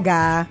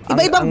 Talaga?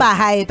 Iba-ibang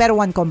bahay,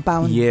 pero one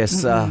compound.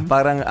 Yes.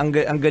 Parang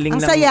ang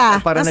galing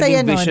parang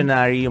naging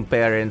visionary yung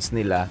parents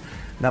nila.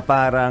 Na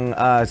parang,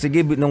 sige,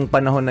 nung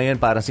panahon na yun,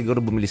 parang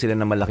siguro bumili sila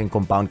ng malaking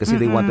compound kasi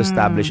they want to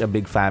establish a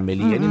big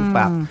family. And in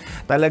fact,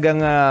 talagang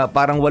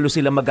parang 8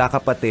 sila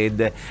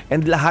magkakapatid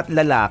and lahat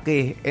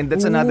lalaki. And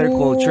that's another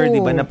culture,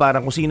 di ba, na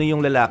parang kung sino yung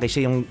lalaki,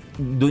 siya yung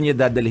doon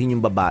niya dadalhin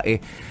yung babae.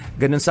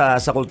 Ganun sa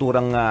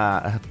kulturang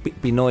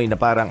Pinoy na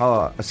parang,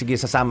 sige,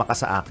 sasama ka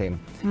sa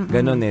akin.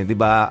 Ganun di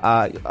ba?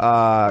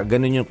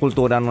 Ganun yung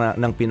kultura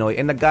ng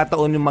Pinoy. And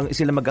nagkataon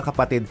sila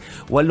magkakapatid,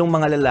 8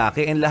 mga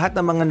lalaki, and lahat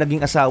ng mga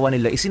naging asawa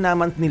nila,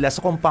 isinaman nila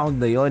sa compound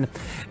na yon.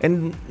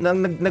 And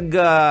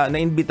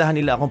naimbitahan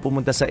nila akong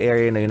pumunta sa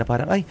area na yun na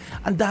parang, ay,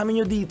 ang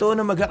dami nyo dito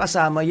na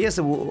magkakasama. Yes,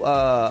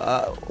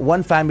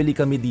 one family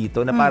kami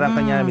dito na parang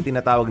kanya namin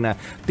tinatawag na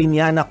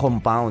Tinyana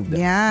compound.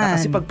 Yeah.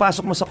 Kasi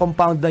pagpasok mo sa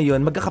compound na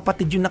yon,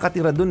 magkakapatid yung nakatira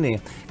nakatira dun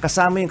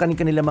kasama yung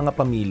kanilang mga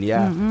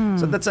pamilya.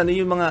 So that's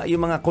yung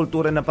mga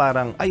kultura na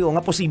parang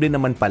nga posible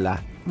naman pala.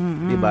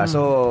 'Di ba?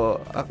 So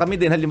kami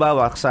din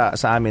halimbawa sa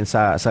amin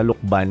sa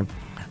Lukban,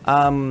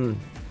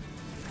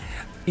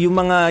 yung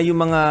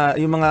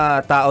mga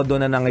tao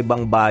doon na ng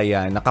ibang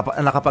bayan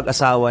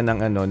nakapag-asawa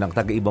ng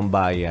taga-ibang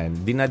bayan,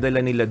 dinadala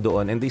nila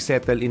doon and they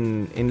settle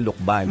in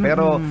Lukban.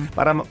 Pero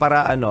para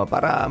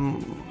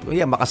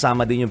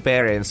makasama din yung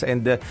parents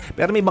and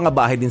pero may mga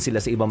bahay din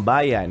sila sa ibang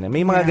bayan.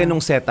 May mga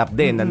ganong setup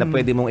din na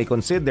pwede mong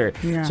i-consider.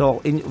 Yeah.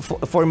 So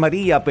for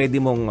Maria, pwede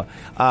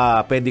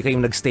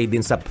kayong nagstay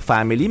din sa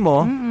family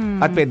mo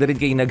at pwede rin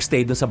kayong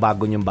nagstay doon sa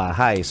bago nyong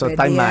bahay. So pwede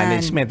time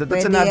management.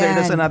 That's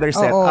another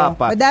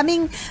setup.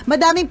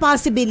 Madaming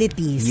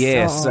possibilities.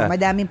 Yes.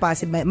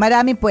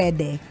 Maraming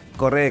pwede.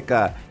 Correct.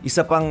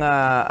 Isa pang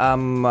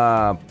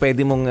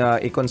pwede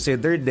mong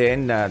i-consider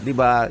din, 'di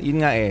ba?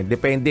 Yun nga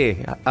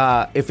depende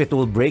if it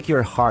will break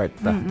your heart,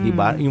 'di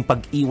ba? Yung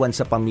pag-iwan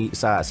sa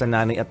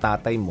nanay at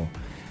tatay mo,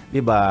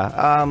 'di ba?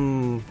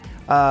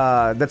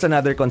 That's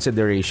another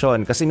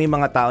consideration. Kasi may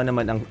mga tao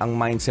naman ang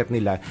mindset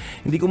nila,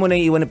 hindi ko muna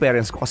iiwan ng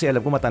parents ko kasi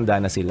alam ko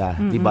matanda na sila.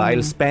 Diba?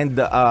 I'll spend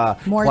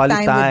more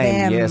quality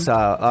time. Yes,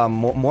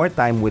 more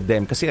time with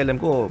them. Kasi alam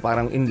ko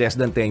parang in less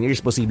than 10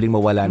 years posibleng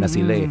mawala na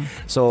sila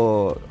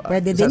So,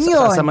 pwede din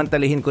yun.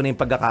 Sasamantalihin ko na yung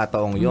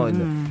pagkakataong yun.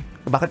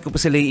 Bakit ko pa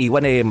sila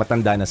iiwan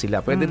matanda na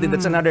sila? Pwede din,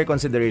 that's another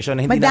consideration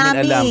na hindi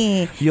namin alam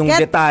yung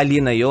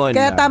detalye na yun.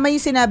 Kaya tama yung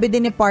sinabi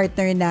din ni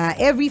partner na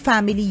every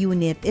family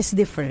unit is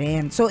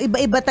different. So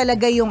iba-iba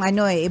talaga yung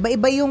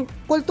iba-iba yung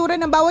kultura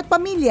ng bawat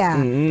pamilya.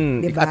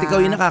 Diba? At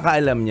ikaw yung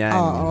nakakaalam niyan.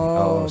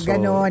 Oo,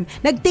 ganon.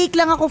 Nag-take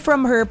lang ako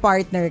from her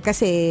partner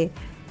kasi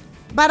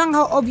parang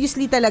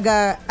obviously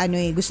talaga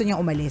gusto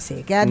niyang umalis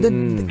Kaya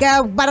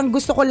kaya parang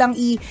gusto ko lang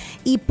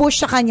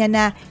i-push sa kanya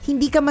na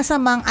hindi ka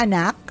masamang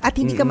anak at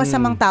hindi ka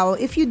masamang tao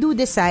if you do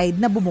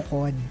decide na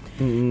bumukod.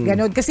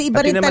 Ganon. Kasi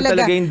iba rin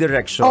talaga yung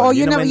direction. Oo,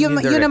 yun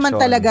naman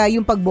talaga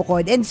yung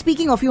pagbukod. And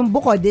speaking of yung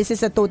bukod, this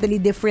is a totally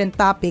different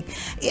topic.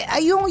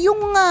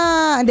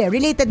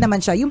 Related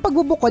naman siya. Yung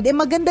pagbubukod,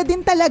 maganda din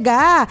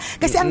talaga.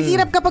 Kasi ang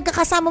hirap kapag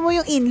kakasama mo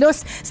yung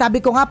in-laws.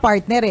 Sabi ko nga,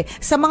 partner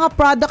sa mga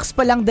products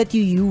pa lang that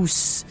you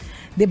use.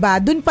 'Di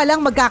ba? Doon pa lang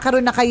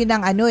magkakaroon na kayo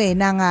ng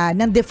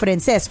ng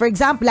differences. For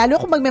example,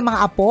 lalo kung may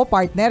mga apo,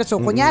 partner.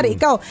 So kunyari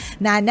ikaw,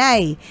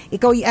 nanay,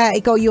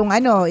 ikaw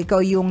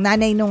yung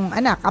nanay nung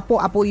anak,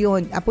 apo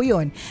 'yun.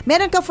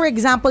 Meron ka for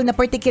example na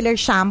particular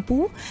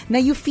shampoo na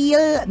you feel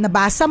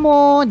nabasa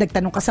mo,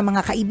 nagtanong ka sa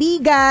mga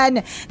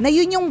kaibigan, na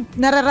yun yung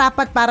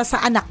nararapat para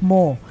sa anak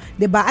mo.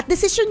 'Di ba? At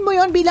decision mo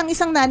 'yon bilang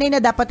isang nanay na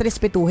dapat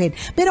respetuhin.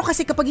 Pero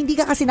kasi kapag hindi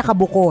ka kasi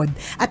nakabukod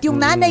at yung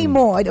nanay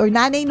mo or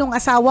nanay nung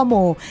asawa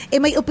mo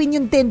may opinion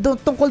din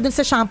tungkol dun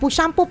sa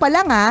shampoo pa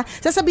lang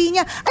sasabihin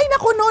niya, ay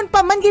naku, noon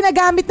pa man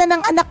ginagamit na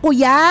ng anak ko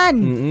yan.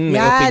 May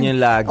opinion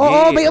lagi.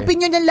 Oo, may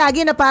opinion yan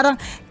lagi na parang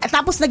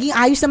tapos naging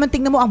ayos naman,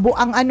 tingnan mo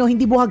ang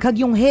hindi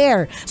buhaghag yung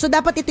hair. So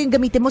dapat ito yung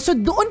gamitin mo. So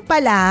doon pa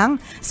lang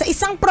sa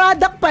isang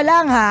product pa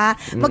lang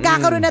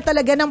magkakaroon na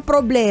talaga ng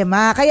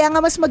problema. Kaya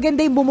nga mas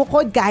maganda yung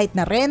bumukod kahit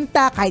na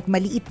renta, kahit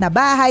maliit na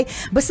bahay,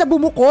 basta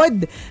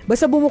bumukod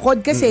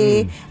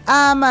kasi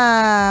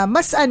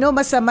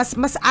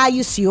mas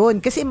ayos yun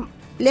kasi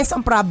less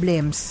ang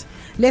problems.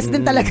 Less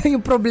din talaga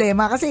yung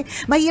problema kasi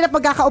mahirap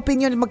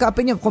magka-opinion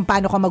kung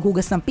paano ka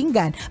maghugas ng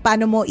pinggan,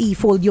 paano mo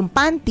i-fold yung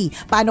panty,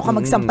 paano ka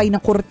magsampay ng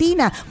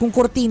kurtina, kung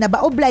kurtina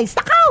ba o blinds.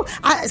 Takaw!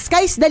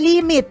 Sky's the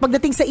limit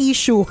pagdating sa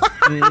issue.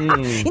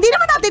 Hindi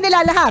naman natin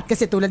nilalahat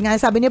kasi tulad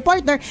nga sabi ni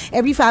partner,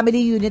 every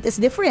family unit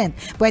is different.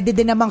 Pwede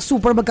din namang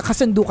super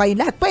magkakasundo kayo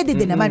lahat. Pwede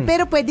din naman,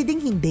 pero pwede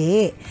ding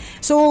hindi.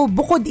 So,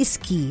 bukod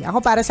is key. Ako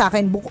para sa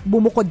akin,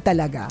 bumukod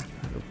talaga.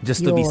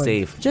 Just to be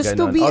safe. Just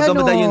to be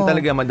Although yun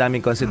talaga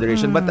madaming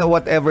consideration. But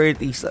whatever it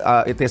is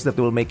that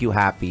will make you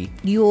happy.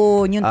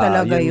 Yun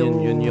talaga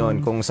yun.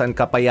 Kung saan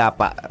ka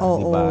payapa.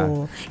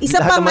 Diba?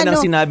 Isa pang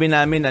ang sinabi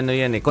namin,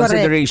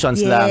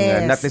 considerations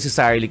lang. Not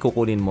necessarily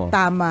kukunin mo.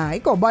 Tama.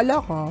 Ikaw, bala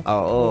ka.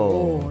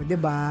 Oo.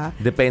 Diba?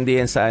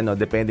 Depende yan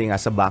depende nga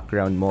sa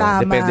background mo.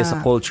 Tama. Depende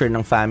sa culture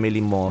ng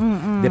family mo.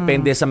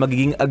 Depende sa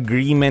magiging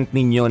agreement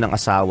ninyo ng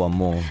asawa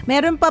mo.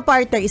 Meron pa,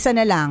 partner, isa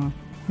na lang.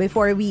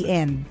 Before we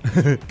end.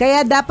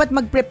 Kaya dapat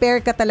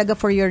mag-prepare ka talaga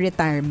for your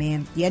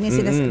retirement. Yan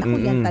yung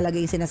yan talaga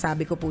yung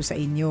sinasabi ko po sa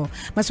inyo.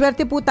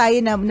 Maswerte po tayo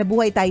na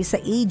nabuhay tayo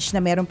sa age na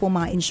meron po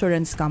mga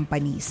insurance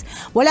companies.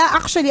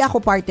 Actually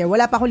ako, partner,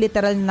 wala pa ako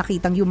literal na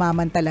nakitang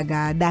yumaman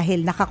talaga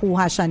dahil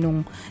nakakuha siya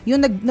yung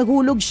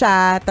naghulog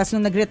siya, tapos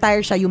nung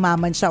nag-retire siya,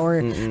 yumaman siya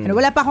or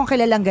wala pa akong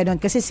kilalang ganun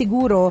kasi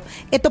siguro,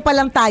 ito pa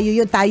lang tayo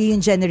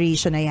yung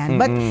generation na yan.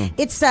 But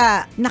it's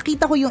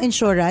nakita ko yung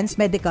insurance,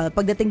 medical,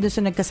 pagdating doon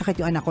sa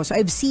nagkasakit yung anak ko. So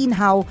I've seen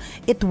how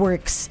it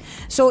works.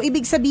 So,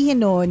 ibig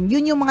sabihin nun,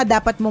 yun yung mga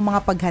dapat mo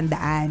mga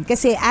paghandaan.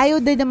 Kasi ayaw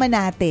din naman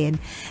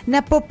natin na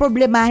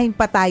poproblemahin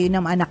pa tayo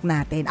ng anak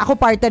natin. Ako,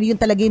 partner, yun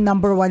talaga yung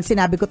number one.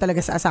 Sinabi ko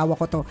talaga sa asawa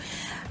ko to.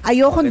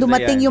 Ayokong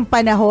dumating yung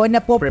panahon na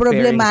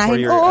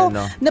poproblemahin.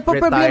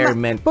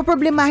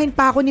 Poproblemahin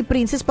pa ako ni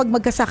Princess pag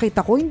magkasakit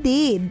ako.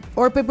 Hindi.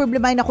 Or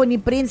poproblemahin ako ni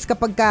Prince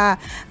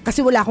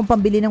kasi wala akong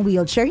pambili ng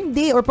wheelchair.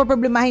 Hindi. Or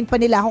poproblemahin pa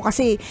nila ako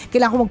kasi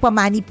kailangan ko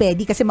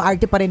magpa-mani-pedi kasi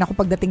maarte pa rin ako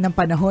pagdating ng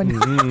panahon.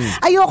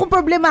 Ayokong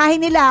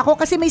problemahin nila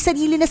ako kasi may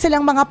sarili na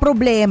silang mga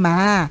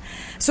problema.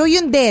 So,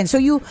 yun din. So,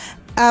 you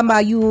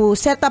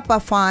set up a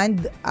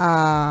fund,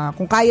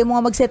 kung kaya mo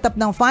nga mag-set up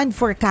ng fund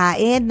for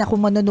kain, na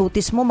kung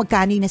manonotice mo,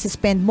 magkano yung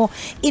nasispend mo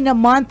in a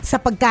month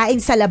sa pagkain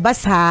sa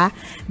labas, ha?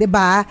 'Di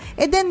ba?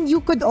 And then,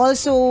 you could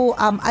also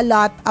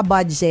allot a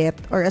budget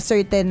or a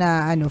certain,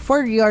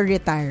 for your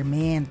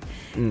retirement.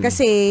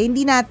 Kasi,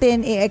 hindi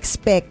natin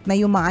i-expect na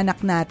yung mga anak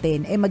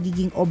natin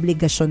magiging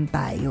obligasyon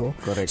tayo.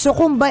 Correct. So,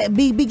 kung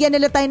bibigyan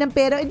nila tayo ng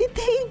pera, edi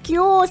thank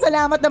you,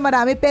 salamat na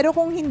marami. Pero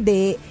kung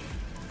hindi,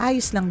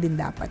 ayos lang din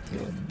dapat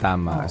yun.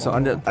 Tama. Oo. So,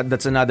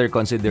 that's another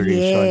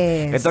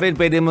consideration. Yes. Ito rin,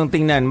 pwede mong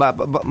tingnan,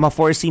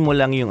 ma-foresee mo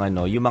lang yung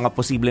mga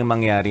posibleng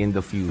mangyari in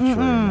the future.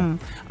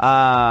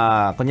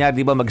 Kunyari,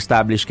 di ba,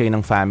 mag-establish kayo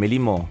ng family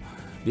mo.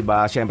 Di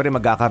ba? Siyempre,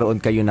 magkakaroon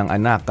kayo ng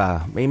anak.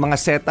 May mga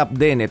setup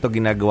din. Ito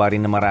ginagawa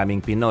rin ng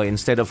maraming Pinoy.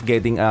 Instead of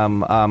getting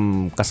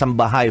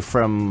kasambahay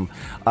from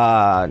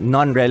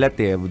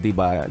non-relative, di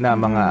ba, na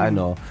mga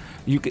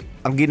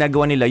ang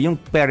ginagawa nila, yung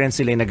parents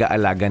sila yung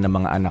nag-aalaga ng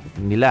mga anak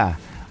nila.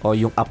 O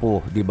yung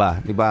apo, 'di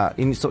ba? 'Di ba?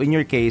 So in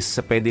your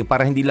case, pwedeng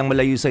para hindi lang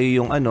malayo sa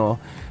iyo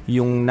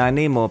yung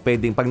nanay mo,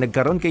 pwedeng pag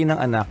nagkaroon kayo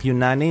ng anak, yung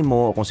nanay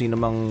mo o kung sino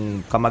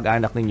mang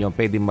kamag-anak ninyo,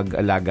 pwedeng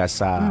mag-alaga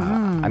sa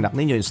anak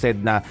ninyo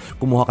instead na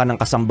kumuha ka ng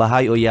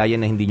kasambahay o yaya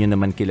na hindi niyo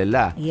naman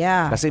kilala.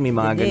 Yeah. Kasi may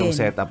mga ganung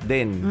setup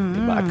din,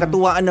 'di ba? At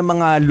katuwaan ng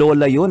mga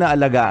lola 'yon na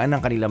alagaan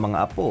ng kanilang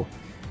mga apo.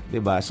 'Di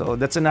ba? So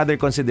that's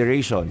another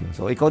consideration.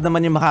 So ikaw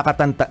naman yung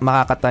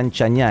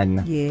makakatansya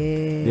niyan.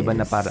 Yes. 'Di ba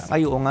na para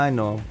kayo nga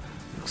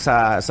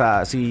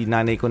si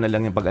nanay ko na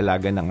lang yung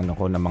pag-alaga ng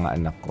mga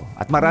anak ko.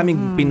 At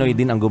maraming Pinoy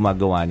din ang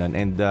gumagawa nun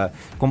and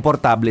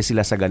komportable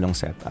sila sa ganong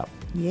setup.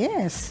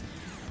 Yes.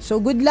 So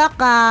good luck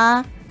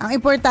Ang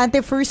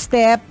importante, first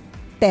step,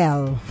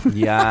 tell.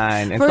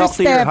 Yan. And talk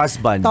to your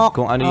husband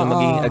kung ano yung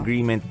magiging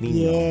agreement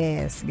ninyo.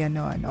 Yes,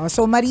 ganon.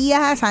 So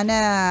Maria,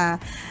 sana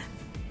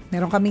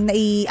meron kaming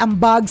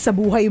naiambag sa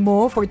buhay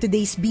mo for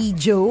today's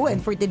video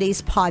and for today's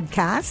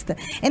podcast.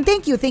 And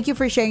thank you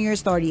for sharing your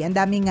story. Ang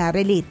daming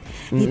relate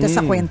dito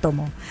sa kwento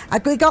mo.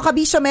 At kung ikaw,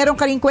 Kabisyo, meron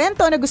ka ring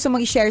kwento na gusto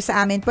mong i-share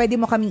sa amin, pwede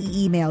mo kaming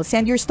i-email.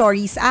 Send your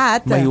stories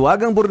at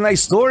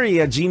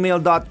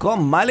mahiwagangburnaystory@gmail.com.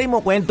 Malay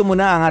mo, kwento mo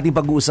na ang ating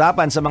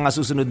pag-uusapan sa mga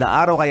susunod na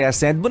araw, kaya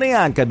send mo na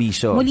yan,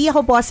 Kabisyo. Muli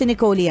ako po si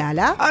Nicole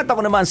Yala. At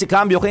ako naman si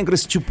Cambio King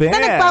Chris Chuper.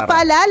 Na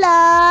nagpapaalala,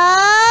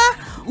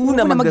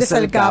 una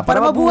magdasal ka para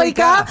mabuhay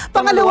ka,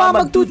 pangalawa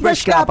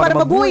mag-toothbrush ka para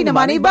mabuhay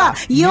naman iba.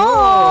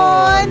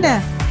 Yon!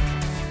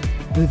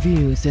 The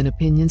views and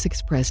opinions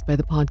expressed by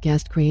the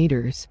podcast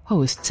creators,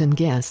 hosts, and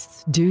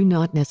guests do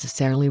not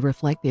necessarily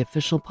reflect the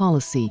official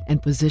policy and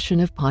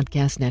position of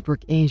Podcast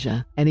Network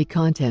Asia. Any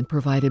content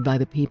provided by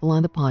the people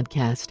on the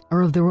podcast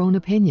are of their own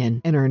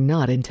opinion and are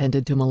not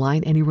intended to malign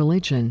any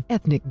religion,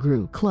 ethnic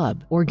group,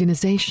 club,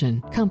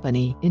 organization,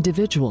 company,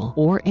 individual,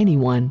 or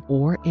anyone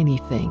or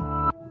anything.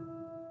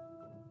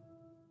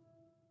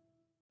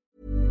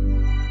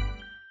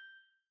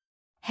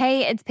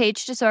 Hey, it's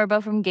Paige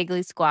DeSorbo from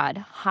Giggly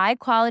Squad.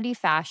 High quality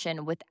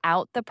fashion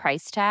without the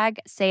price tag.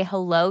 Say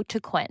hello to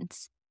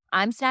Quince.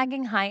 I'm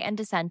snagging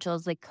high-end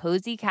essentials like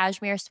cozy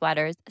cashmere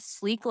sweaters,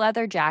 sleek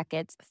leather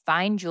jackets,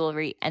 fine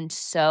jewelry, and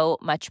so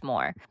much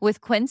more.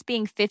 With Quince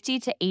being 50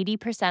 to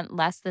 80%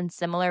 less than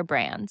similar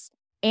brands.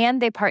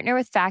 And they partner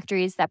with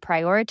factories that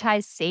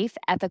prioritize safe,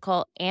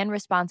 ethical, and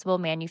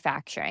responsible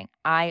manufacturing.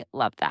 I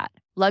love that.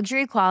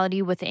 Luxury quality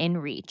within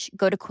reach.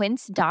 Go to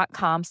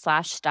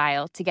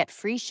quince.com/style to get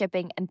free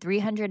shipping and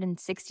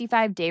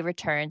 365-day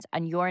returns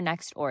on your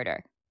next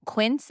order.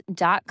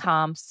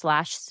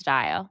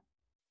 Quince.com/style.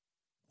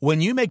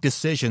 When you make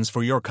decisions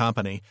for your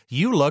company,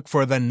 you look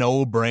for the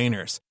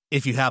no-brainers.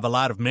 If you have a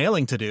lot of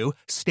mailing to do,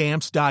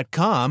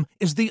 Stamps.com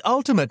is the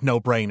ultimate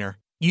no-brainer.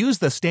 Use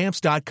the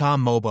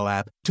Stamps.com mobile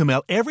app to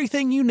mail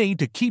everything you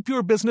need to keep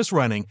your business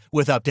running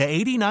with up to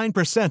 89%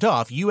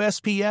 off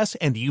USPS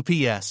and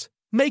UPS.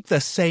 Make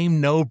the same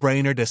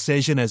no-brainer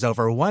decision as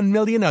over 1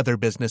 million other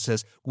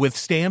businesses with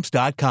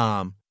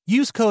Stamps.com.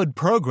 Use code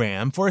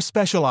PROGRAM for a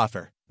special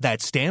offer.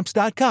 That's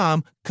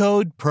Stamps.com,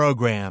 code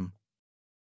PROGRAM.